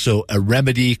is also a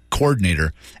Remedy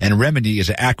coordinator, and Remedy is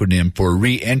an acronym for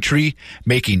Re-entry,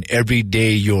 Making Every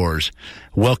Day Yours.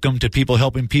 Welcome to People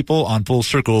Helping People on Full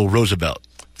Circle, Roosevelt.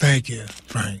 Thank you,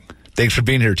 Frank. Thanks for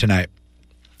being here tonight.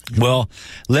 Well,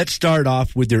 let's start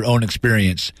off with your own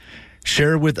experience.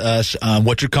 Share with us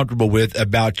what you're comfortable with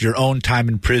about your own time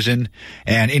in prison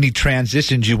and any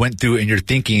transitions you went through in your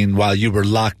thinking while you were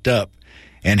locked up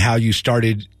and how you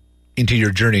started into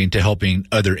your journey into helping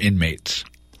other inmates.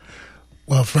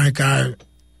 Well, Frank, I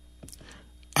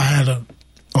had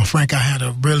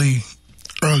a really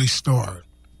early start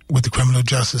with the criminal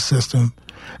justice system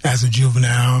as a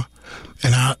juvenile,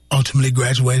 and I ultimately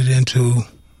graduated into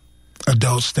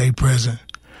adult state prison.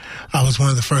 I was one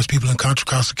of the first people in Contra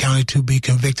Costa County to be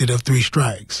convicted of 3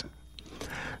 strikes.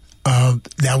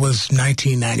 That was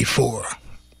 1994.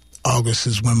 August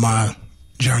is when my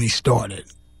journey started.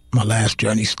 My last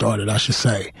journey started, I should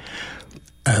say.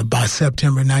 By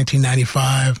September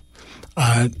 1995,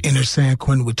 I entered San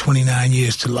Quentin with 29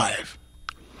 years to life.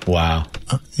 Wow.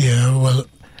 Well,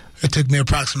 it took me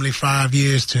approximately 5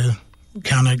 years to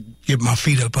kind of get my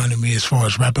feet up under me as far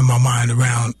as wrapping my mind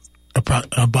around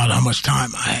about how much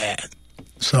time I had.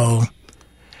 So,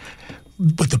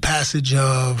 with the passage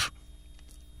of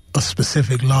a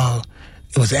specific law,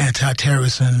 it was the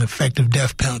Anti-Terrorism and Effective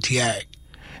Death Penalty Act,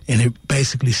 and it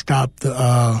basically stopped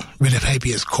the writ of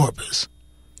habeas corpus.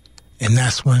 And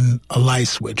that's when a light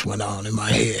switch went on in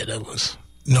my head. It was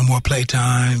no more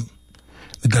playtime.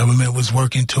 The government was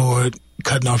working toward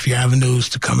cutting off your avenues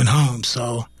to coming home,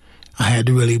 so I had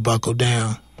to really buckle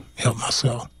down, help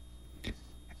myself.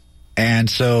 And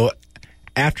so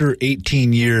after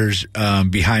 18 years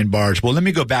behind bars, well, let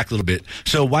me go back a little bit.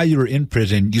 So while you were in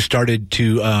prison, you started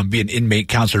to be an inmate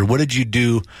counselor. What did you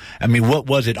do? I mean, what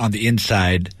was it on the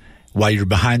inside while you were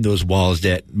behind those walls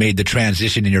that made the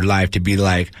transition in your life to be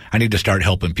like, I need to start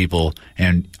helping people,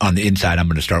 and on the inside, I'm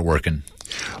going to start working?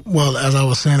 Well, as I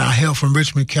was saying, I hail from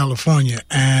Richmond, California,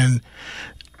 and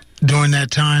during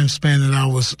that time span that I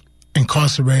was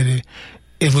incarcerated,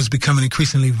 it was becoming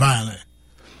increasingly violent.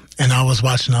 And I was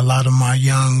watching a lot of my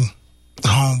young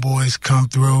homeboys come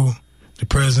through the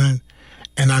prison,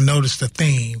 and I noticed a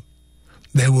theme.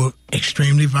 They were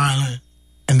extremely violent,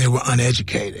 and they were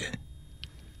uneducated.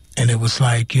 And it was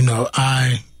like,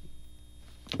 I,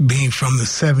 being from the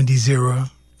 70s era,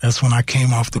 that's when I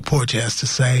came off the porch as to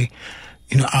say,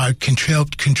 I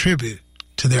contribute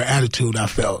to their attitude, I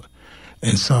felt.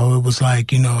 And so it was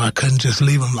like, I couldn't just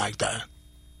leave them like that.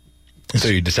 So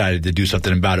you decided to do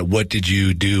something about it. What did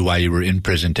you do while you were in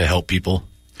prison to help people?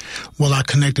 Well, I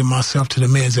connected myself to the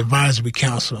Men's Advisory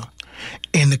Council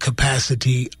in the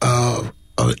capacity of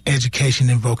an education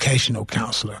and vocational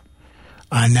counselor.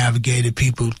 I navigated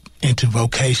people into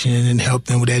vocation and helped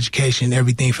them with education,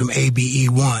 everything from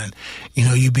ABE1.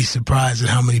 You'd be surprised at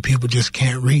how many people just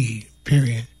can't read,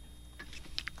 period.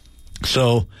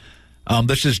 So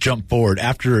let's just jump forward.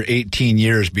 After 18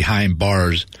 years behind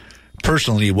bars,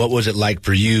 personally, what was it like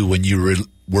for you when you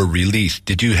were released?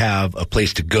 Did you have a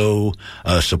place to go,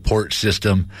 a support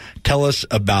system? Tell us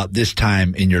about this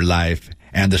time in your life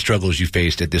and the struggles you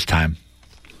faced at this time.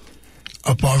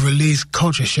 Upon release,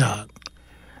 culture shock.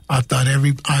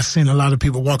 I seen a lot of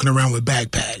people walking around with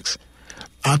backpacks.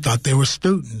 I thought they were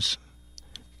students.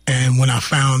 And when I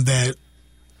found that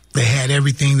they had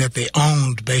everything that they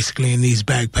owned basically in these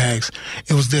backpacks,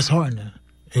 it was disheartening.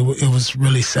 It was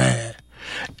really sad.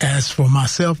 As for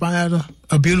myself, I had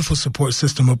a beautiful support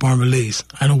system upon release.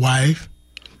 I had a wife,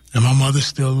 and my mother's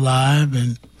still alive,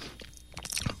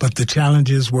 but the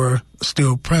challenges were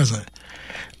still present.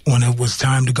 When it was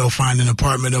time to go find an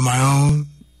apartment of my own,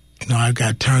 I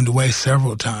got turned away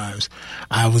several times.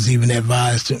 I was even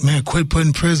advised to, quit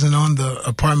putting prison on the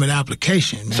apartment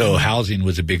application. Man. So housing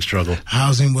was a big struggle.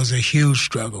 Housing was a huge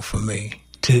struggle for me.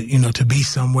 To be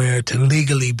somewhere, to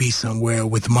legally be somewhere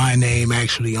with my name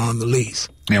actually on the lease.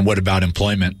 And what about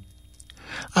employment?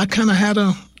 I kind of had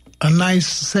a nice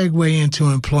segue into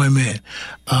employment.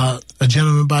 A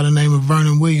gentleman by the name of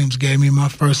Vernon Williams gave me my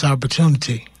first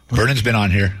opportunity. Vernon's been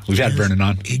on here. We've had Vernon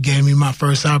on. He gave me my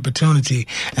first opportunity.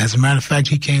 As a matter of fact,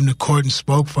 he came to court and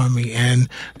spoke for me and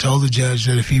told the judge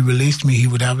that if he released me, he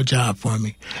would have a job for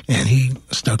me. And he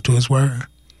stuck to his word.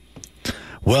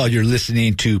 Well, you're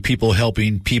listening to People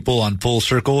Helping People on Full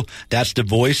Circle. That's the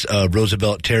voice of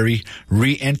Roosevelt Terry,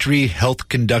 re-entry health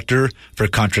conductor for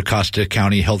Contra Costa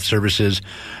County Health Services.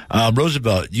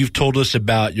 Roosevelt, you've told us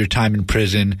about your time in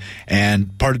prison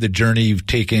and part of the journey you've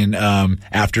taken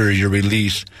after your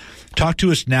release. Talk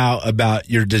to us now about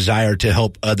your desire to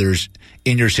help others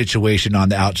in your situation on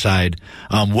the outside.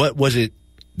 What was it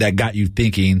that got you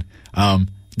thinking,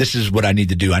 this is what I need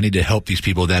to do? I need to help these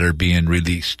people that are being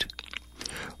released.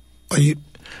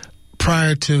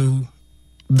 Prior to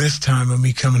this time of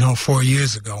me coming home 4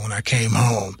 years ago when I came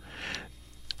home,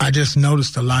 I just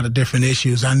noticed a lot of different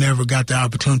issues. I never got the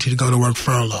opportunity to go to work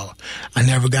furlough. I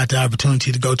never got the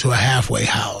opportunity to go to a halfway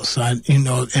house.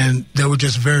 And there were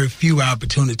just very few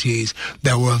opportunities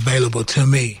that were available to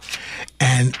me.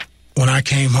 And when I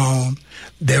came home,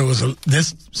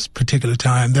 this particular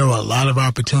time, there were a lot of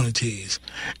opportunities.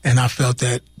 And I felt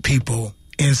that people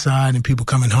inside and people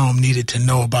coming home needed to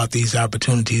know about these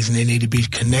opportunities, and they needed to be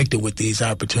connected with these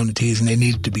opportunities, and they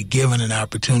needed to be given an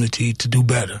opportunity to do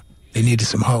better. They needed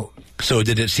some hope. So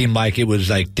did it seem like it was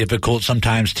difficult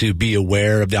sometimes to be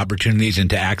aware of the opportunities and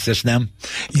to access them?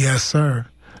 Yes, sir.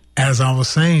 As I was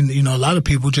saying, a lot of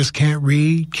people just can't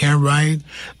read, can't write.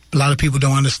 A lot of people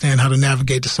don't understand how to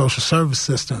navigate the social service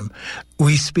system.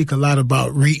 We speak a lot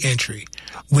about reentry,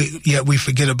 yet we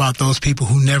forget about those people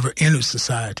who never entered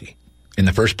society in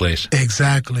the first place.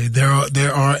 Exactly. There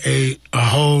are a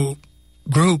whole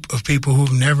group of people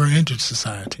who've never entered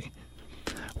society.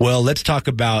 Well, let's talk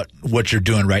about what you're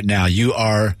doing right now. You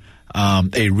are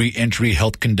a reentry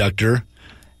health conductor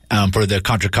for the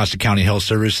Contra Costa County Health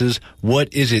Services.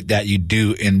 What is it that you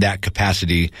do in that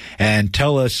capacity? And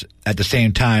tell us at the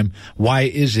same time, why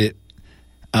is it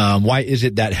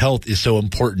that health is so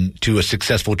important to a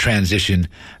successful transition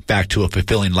back to a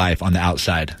fulfilling life on the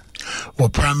outside? Well,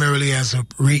 primarily as a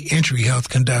reentry health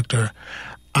conductor,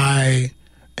 I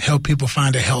help people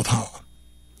find a health home.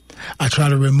 I try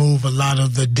to remove a lot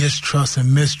of the distrust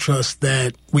and mistrust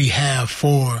that we have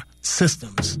for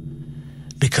systems,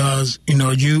 because,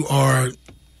 you are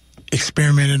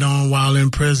experimented on while in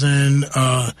prison.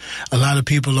 A lot of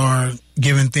people are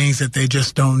given things that they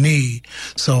just don't need.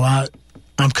 So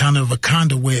I'm kind of a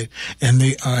conduit, and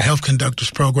the Health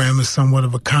Conductors Program is somewhat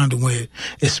of a conduit,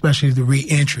 especially the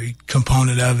reentry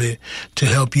component of it, to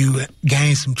help you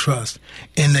gain some trust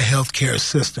in the healthcare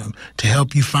system, to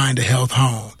help you find a health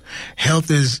home. Health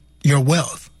is your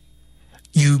wealth.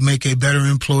 You make a better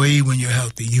employee when you're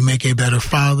healthy. You make a better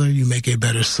father. You make a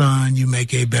better son. You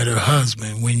make a better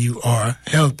husband when you are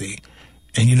healthy.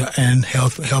 And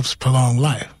health helps prolong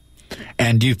life.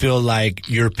 And do you feel like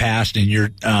your past and your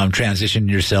transition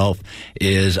yourself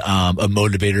is a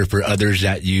motivator for others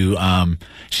that you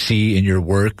see in your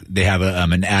work? They have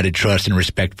an added trust and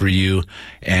respect for you,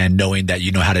 and knowing that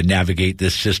you know how to navigate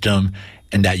this system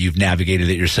and that you've navigated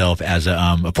it yourself as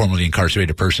a formerly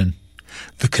incarcerated person?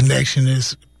 The connection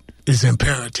is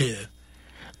imperative.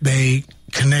 They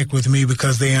connect with me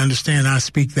because they understand I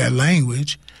speak that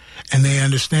language, and they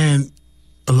understand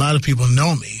a lot of people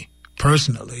know me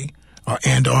personally or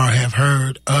have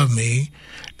heard of me,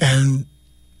 and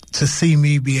to see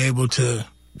me be able to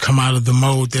come out of the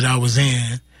mode that I was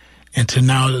in and to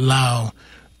now allow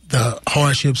the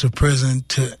hardships of prison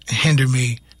to hinder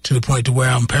me to the point to where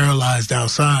I'm paralyzed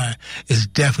outside is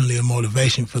definitely a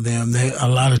motivation for them. A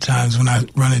lot of times when I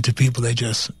run into people, they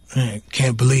just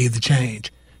can't believe the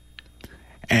change.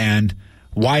 And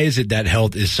why is it that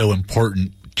health is so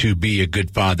important to be a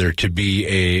good father, to be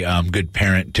a good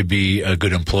parent, to be a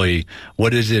good employee?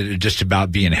 What is it just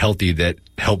about being healthy that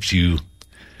helps you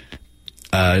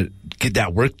get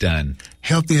that work done?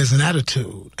 Healthy is an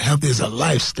attitude. Healthy is a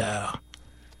lifestyle.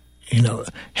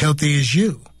 Healthy is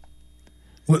you.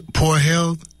 With poor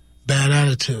health, bad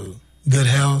attitude. Good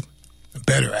health,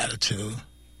 better attitude.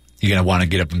 You're going to want to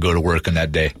get up and go to work on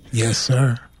that day. Yes,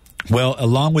 sir. Well,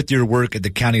 along with your work at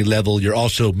the county level, you're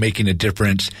also making a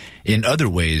difference in other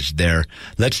ways there.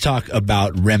 Let's talk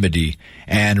about Remedy.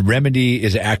 And Remedy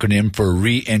is an acronym for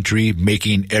Reentry,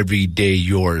 Making Every Day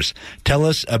Yours. Tell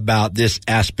us about this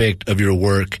aspect of your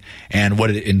work and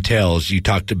what it entails. You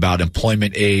talked about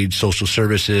employment aid, social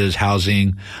services,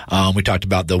 housing. We talked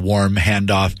about the warm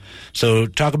handoff. So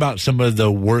talk about some of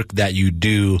the work that you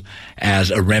do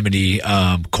as a Remedy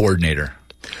coordinator.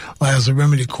 Well, as a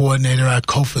Remedy coordinator, I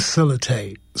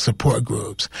co-facilitate support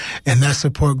groups, and that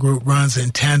support group runs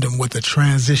in tandem with the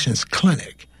Transitions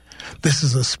Clinic. This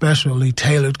is a specially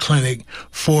tailored clinic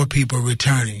for people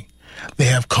returning. They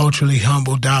have culturally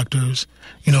humble doctors,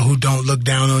 who don't look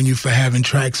down on you for having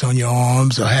tracks on your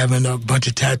arms or having a bunch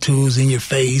of tattoos in your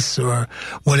face or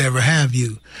whatever have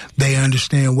you. They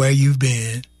understand where you've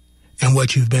been and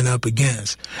what you've been up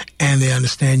against, and they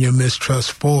understand your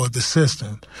mistrust for the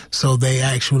system. So they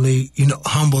actually,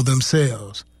 humble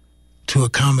themselves to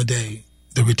accommodate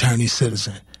the returning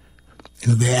citizen.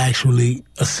 They actually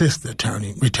assist the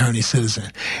returning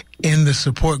citizen. In the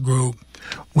support group,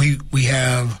 we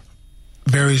have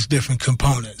various different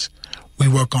components. We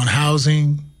work on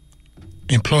housing,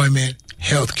 employment,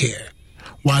 healthcare.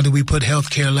 Why do we put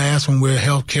healthcare last when we're a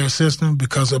healthcare system?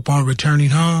 Because upon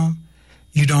returning home,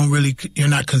 you're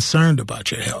not concerned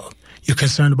about your health. You're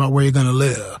concerned about where you're going to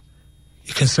live.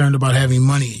 You're concerned about having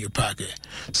money in your pocket.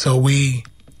 So we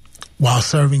while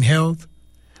serving health,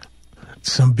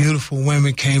 some beautiful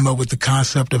women came up with the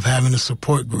concept of having a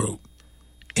support group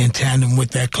in tandem with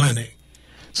that clinic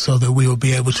so that we will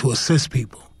be able to assist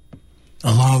people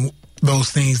along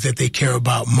those things that they care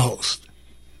about most.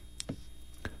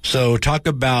 So talk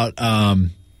about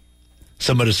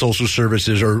some of the social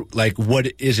services, or like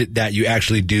what is it that you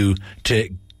actually do to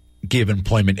give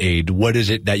employment aid? What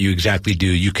is it that you exactly do?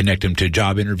 You connect them to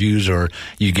job interviews, or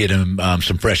you get them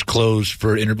some fresh clothes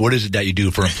for what is it that you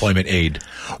do for employment aid?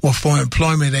 Well, for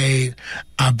employment aid,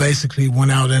 I basically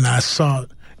went out and I sought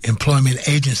employment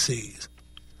agencies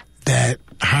that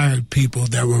hired people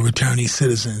that were returning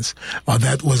citizens, or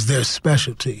that was their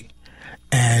specialty.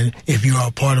 And if you are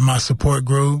a part of my support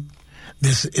group,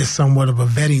 this is somewhat of a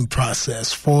vetting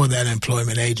process for that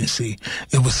employment agency.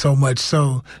 It was so much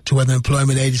so to where the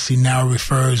employment agency now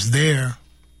refers their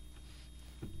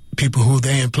people who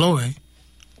they employ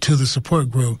to the support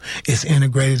group. It's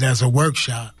integrated as a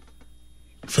workshop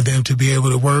for them to be able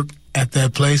to work at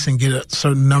that place and get a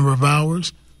certain number of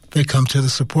hours. They come to the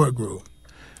support group.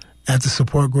 At the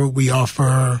support group, we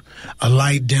offer a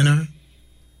light dinner.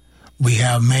 We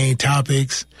have main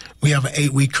topics. We have an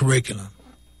 8-week curriculum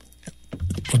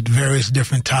with various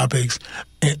different topics,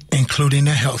 including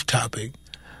a health topic.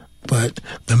 But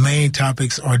the main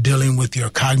topics are dealing with your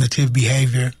cognitive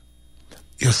behavior,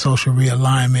 your social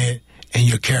realignment, and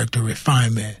your character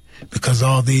refinement, because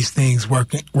all these things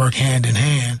work hand in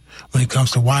hand when it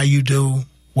comes to why you do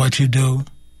what you do,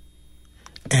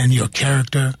 and your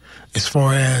character as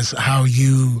far as how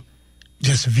you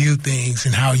just view things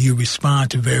and how you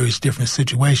respond to various different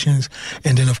situations.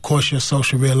 And then, of course, your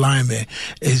social realignment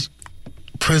is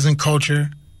prison culture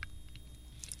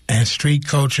and street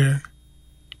culture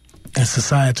and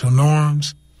societal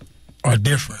norms are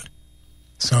different.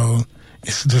 So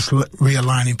it's just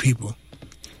realigning people.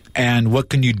 And what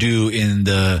can you do in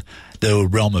the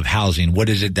realm of housing? What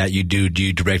is it that you do? Do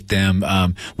you direct them?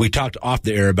 We talked off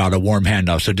the air about a warm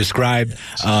handoff. So describe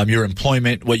your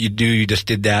employment, what you do. You just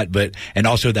did that, and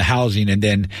also the housing, and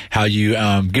then how you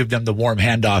give them the warm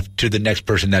handoff to the next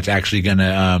person that's actually going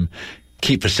to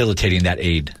keep facilitating that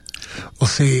aid. Well,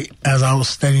 see, as I was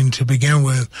stating to begin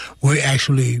with, we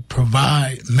actually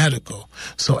provide medical.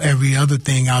 So every other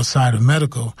thing outside of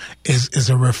medical is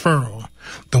a referral.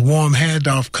 The warm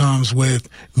handoff comes with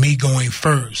me going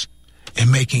first and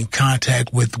making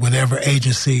contact with whatever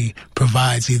agency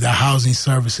provides either housing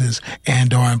services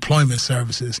and or employment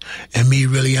services, and me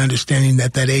really understanding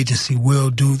that that agency will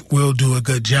do a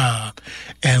good job.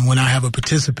 And when I have a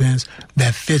participant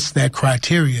that fits that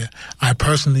criteria, I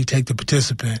personally take the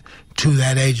participant to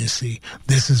that agency.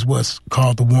 This is what's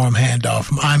called the warm handoff.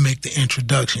 I make the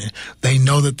introduction. They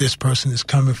know that this person is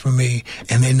coming from me,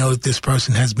 and they know that this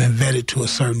person has been vetted to a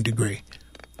certain degree.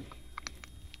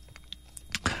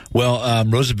 Well,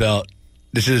 Roosevelt,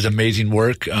 this is amazing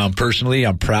work. Personally,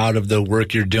 I'm proud of the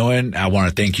work you're doing. I want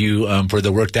to thank you for the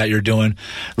work that you're doing.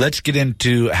 Let's get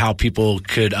into how people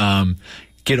could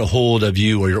get a hold of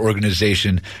you or your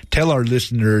organization. Tell our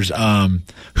listeners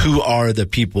who are the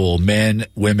people, men,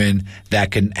 women, that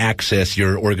can access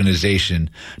your organization.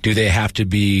 Do they have to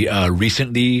be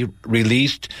recently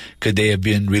released? Could they have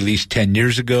been released 10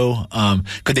 years ago?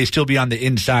 Could they still be on the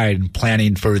inside and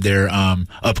planning for their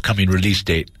upcoming release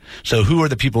date? So who are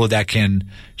the people that can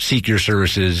seek your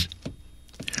services?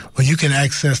 Well, you can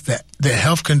access the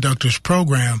Health Conductors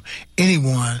Program.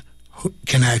 Anyone who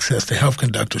can access the Health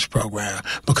Conductors Program,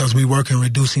 because we work in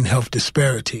reducing health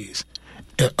disparities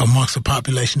amongst a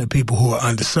population of people who are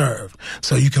underserved.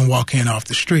 So you can walk in off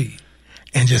the street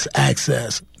and just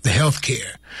access the health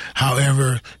care.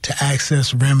 However, to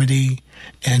access Remedy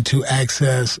and to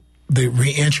access the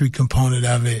reentry component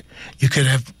of it, you could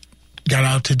have got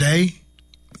out today,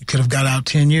 you could have got out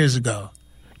 10 years ago.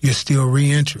 You're still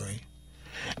reentering.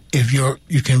 If you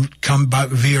can come by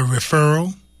via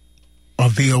referral or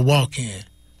via walk-in.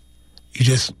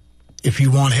 If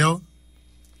you want help,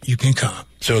 you can come.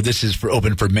 So this is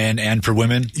open for men and for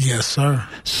women? Yes, sir.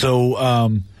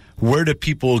 So where do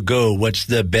people go? What's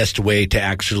the best way to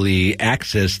actually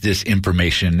access this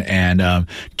information and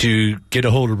to get a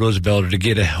hold of Roosevelt or to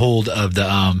get a hold of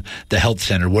the health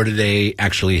center? What do they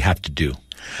actually have to do?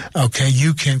 Okay,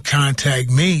 you can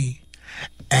contact me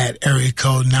at area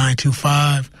code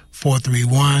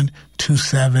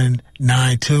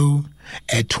 925-431-2792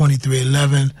 at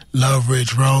 2311 Love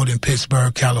Ridge Road in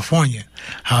Pittsburgh, California.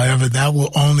 However, that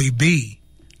will only be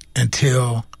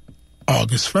until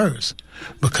August 1st,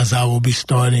 because I will be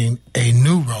starting a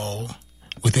new role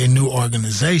with a new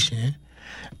organization,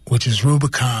 which is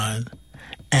Rubicon,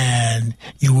 and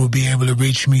you will be able to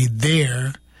reach me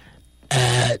there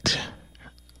at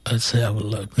Let's have a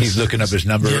look. He's looking up his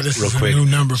number this real is quick. A new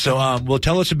number. So, well,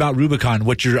 tell us about Rubicon.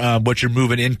 What you're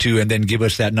moving into, and then give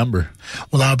us that number.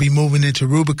 Well, I'll be moving into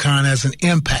Rubicon as an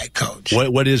impact coach.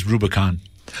 What is Rubicon?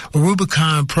 Well,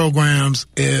 Rubicon programs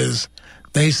is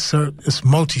it's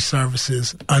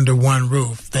multi-services under one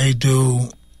roof. They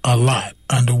do a lot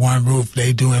under one roof.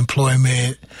 They do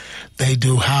employment. They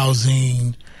do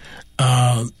housing.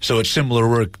 So it's similar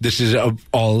work. This is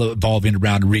all evolving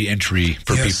around reentry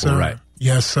for people, sir. right?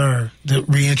 Yes, sir. The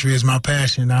reentry is my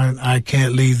passion. I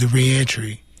can't leave the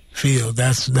reentry field.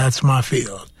 That's my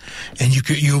field, and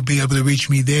you'll be able to reach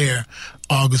me there.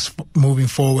 Moving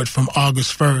forward from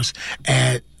August 1st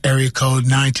at area code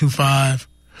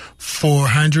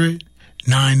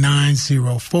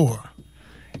 925-400-9904.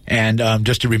 And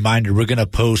just a reminder, we're going to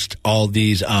post all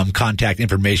these contact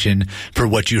information for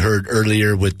what you heard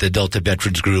earlier with the Delta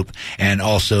Veterans Group. And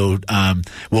also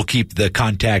we'll keep the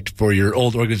contact for your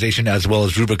old organization as well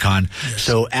as Rubicon. Yes.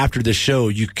 So after the show,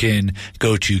 you can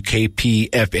go to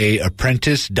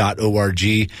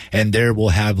kpfaapprentice.org, and there we'll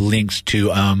have links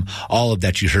to all of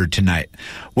that you heard tonight.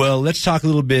 Well, let's talk a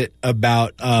little bit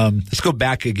about let's go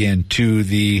back again to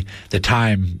the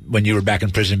time when you were back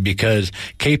in prison, because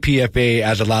KPFA,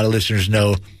 as a lot of listeners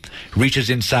know, reaches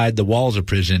inside the walls of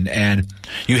prison, and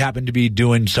you happen to be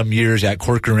doing some years at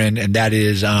Corcoran, and that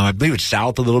is, I believe it's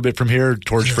south a little bit from here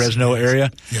towards Fresno area.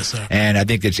 Yes, sir. And I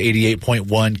think it's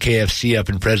 88.1 KFC up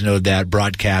in Fresno that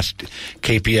broadcast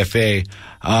KPFA.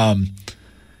 On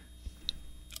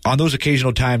those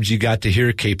occasional times you got to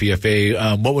hear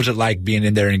KPFA, what was it like being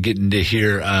in there and getting to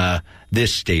hear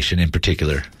this station in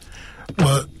particular?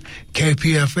 Well,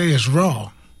 KPFA is raw.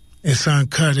 It's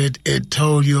uncut. It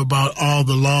told you about all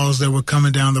the laws that were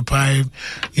coming down the pipe.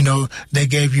 You know, they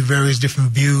gave you various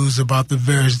different views about the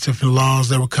various different laws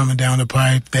that were coming down the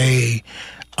pipe. They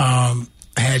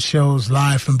had shows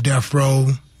live from Death Row.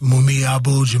 Mumia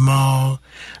Abu-Jamal,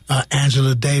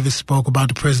 Angela Davis spoke about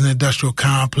the prison industrial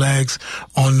complex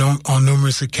on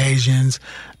numerous occasions.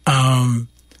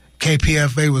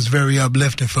 KPFA was very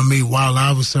uplifting for me while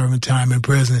I was serving time in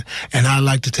prison, and I'd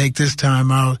like to take this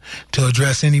time out to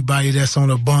address anybody that's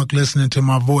on a bunk listening to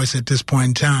my voice at this point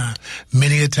in time.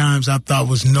 Many a times I thought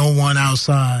was no one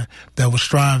outside that was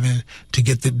striving to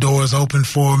get the doors open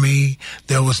for me.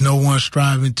 There was no one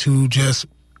striving to just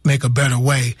make a better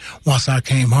way once I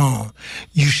came home.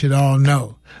 You should all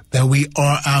know that we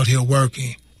are out here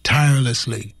working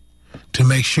tirelessly to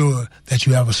make sure that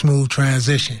you have a smooth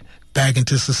transition back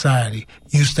into society.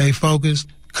 You stay focused,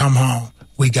 come home.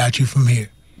 We got you from here.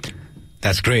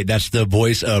 That's great. That's the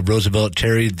voice of Roosevelt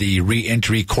Terry, the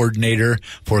reentry coordinator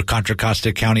for Contra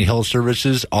Costa County Health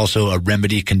Services, also a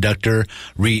remedy conductor,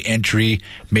 reentry,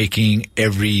 making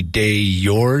every day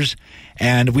yours.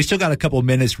 And we still got a couple of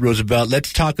minutes, Roosevelt.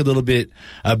 Let's talk a little bit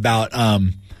about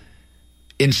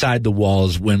inside the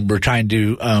walls when we're trying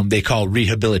to, they call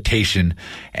rehabilitation.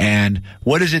 And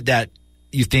what is it that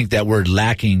you think that we're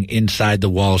lacking inside the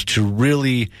walls to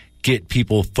really get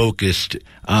people focused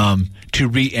to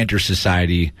re-enter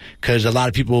society? Because a lot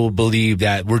of people believe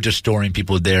that we're just storing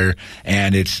people there,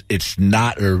 and it's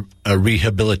not a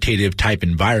rehabilitative type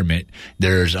environment.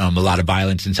 There's a lot of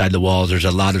violence inside the walls. There's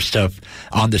a lot of stuff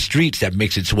on the streets that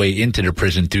makes its way into the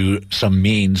prison through some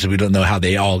means. We don't know how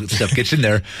stuff gets in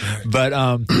there. But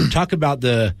talk about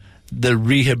the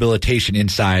rehabilitation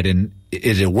inside, and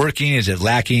is it working? Is it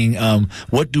lacking?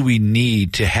 What do we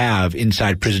need to have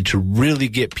inside prison to really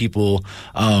get people,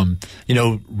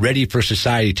 ready for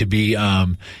society, to be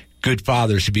good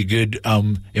fathers, to be good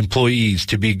employees,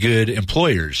 to be good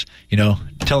employers?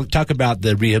 Talk about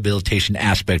the rehabilitation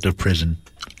aspect of prison.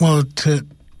 Well, to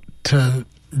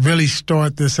really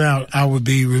start this out, I would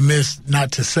be remiss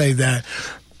not to say that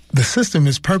the system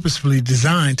is purposefully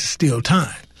designed to steal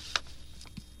time.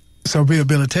 So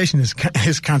rehabilitation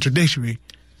is contradictory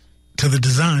to the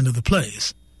design of the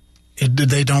place.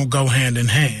 They don't go hand in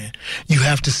hand. You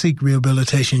have to seek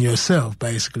rehabilitation yourself,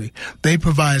 basically. They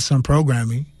provide some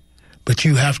programming, but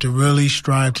you have to really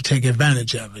strive to take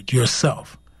advantage of it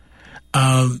yourself.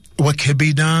 What can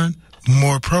be done?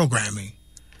 More programming,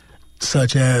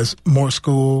 such as more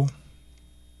school,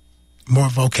 more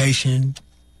vocation,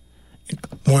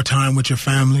 more time with your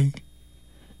family.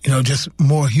 Just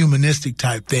more humanistic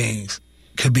type things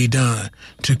could be done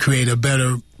to create a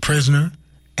better prisoner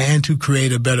and to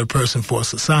create a better person for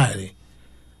society.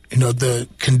 The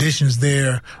conditions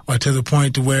there are to the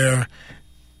point to where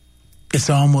it's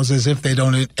almost as if they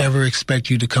don't ever expect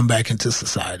you to come back into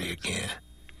society again.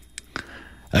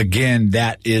 Again,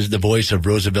 that is the voice of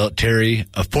Roosevelt Terry,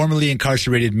 a formerly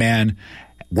incarcerated man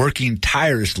working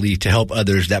tirelessly to help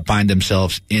others that find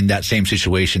themselves in that same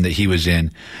situation that he was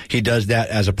in. He does that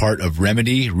as a part of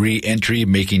Remedy, Re-Entry,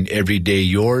 Making Every Day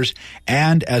Yours,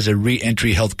 and as a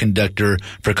Re-Entry health conductor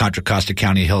for Contra Costa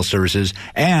County Health Services,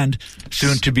 and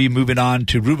soon to be moving on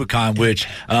to Rubicon, which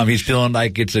he's feeling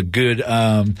like it's a good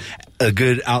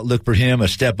outlook for him, a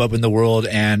step up in the world,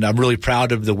 and I'm really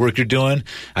proud of the work you're doing.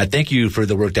 I thank you for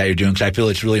the work that you're doing because I feel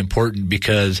it's really important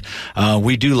because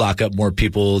we do lock up more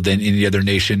people than any other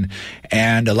nation,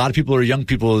 and a lot of people are young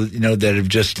people, that have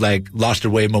just like lost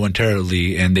their way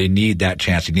momentarily, and they need that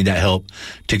chance, they need that help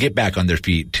to get back on their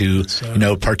feet, to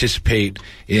participate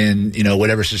in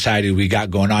whatever society we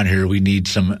got going on here. We need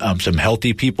some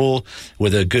healthy people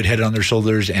with a good head on their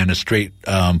shoulders and a straight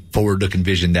forward-looking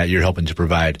vision that you're helping to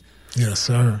provide. Yes,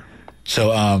 sir.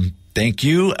 So, thank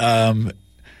you,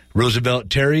 Roosevelt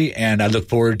Terry, and I look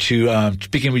forward to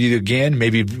speaking with you again.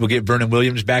 Maybe we'll get Vernon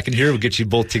Williams back in here. We'll get you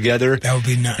both together. That would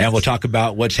be nice. And we'll talk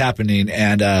about what's happening.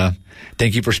 And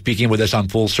thank you for speaking with us on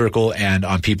Full Circle and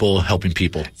on People Helping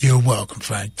People. You're welcome,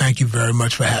 Frank. Thank you very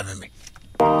much for having me.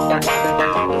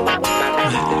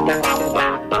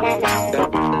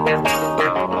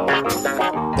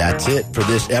 That's it for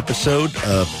this episode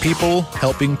of People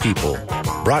Helping People,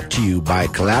 brought to you by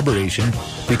collaboration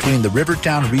between the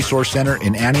Rivertown Resource Center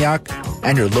in Antioch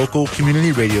and your local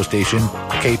community radio station,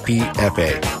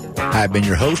 KPFA. I've been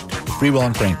your host,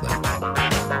 Freewell & Franklin.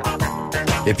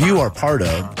 If you are part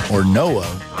of or know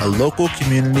of a local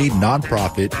community,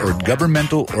 nonprofit, or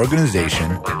governmental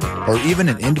organization, or even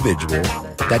an individual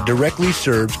that directly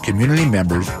serves community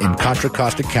members in Contra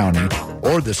Costa County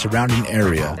or the surrounding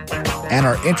area, and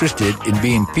are interested in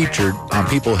being featured on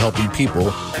People Helping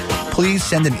People, please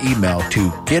send an email to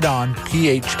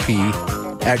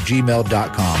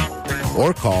getonphp@gmail.com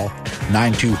or call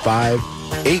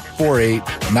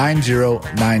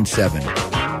 925-848-9097.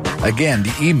 Again,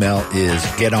 the email is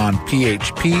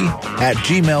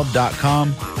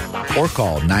getonphp@gmail.com or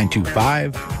call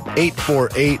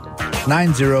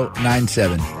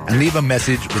 925-848-9097 and leave a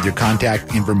message with your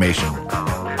contact information.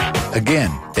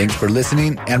 Again, thanks for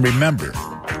listening, and remember,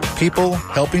 people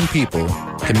helping people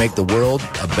can make the world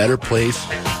a better place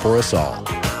for us all.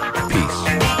 Peace.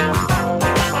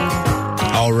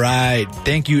 All right.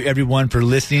 Thank you, everyone, for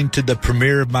listening to the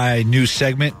premiere of my new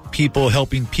segment, People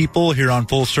Helping People, here on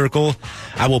Full Circle.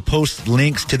 I will post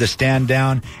links to the stand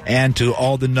down and to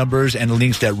all the numbers and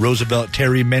links that Roosevelt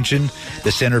Terry mentioned,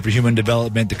 the Center for Human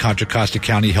Development, the Contra Costa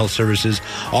County Health Services.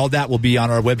 All that will be on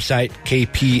our website,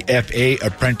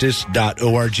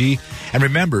 kpfaapprentice.org. And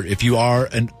remember, if you are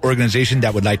an organization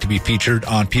that would like to be featured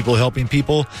on People Helping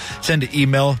People, send an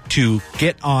email to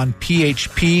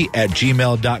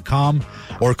getonphp@gmail.com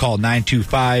or call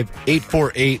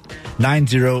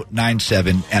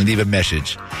 925-848-9097 and leave a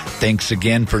message. Thanks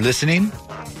again for listening.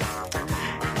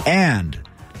 And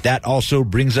that also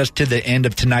brings us to the end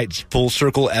of tonight's Full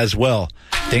Circle as well.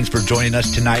 Thanks for joining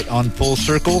us tonight on Full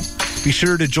Circle. Be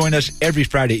sure to join us every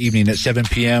Friday evening at 7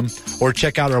 p.m. or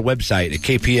check out our website at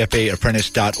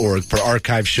kpfaapprentice.org for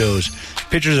archive shows,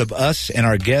 pictures of us and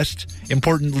our guests,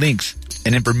 important links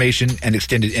and information, and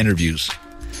extended interviews.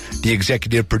 The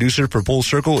executive producer for Full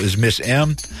Circle is Miss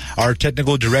M. Our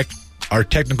technical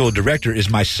director is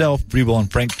myself, Freewell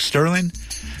 & Frank Sterling.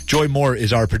 Joy Moore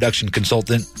is our production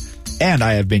consultant. And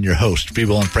I have been your host,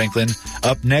 Freewell & Franklin.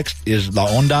 Up next is La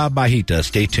Onda Bajita.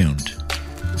 Stay tuned.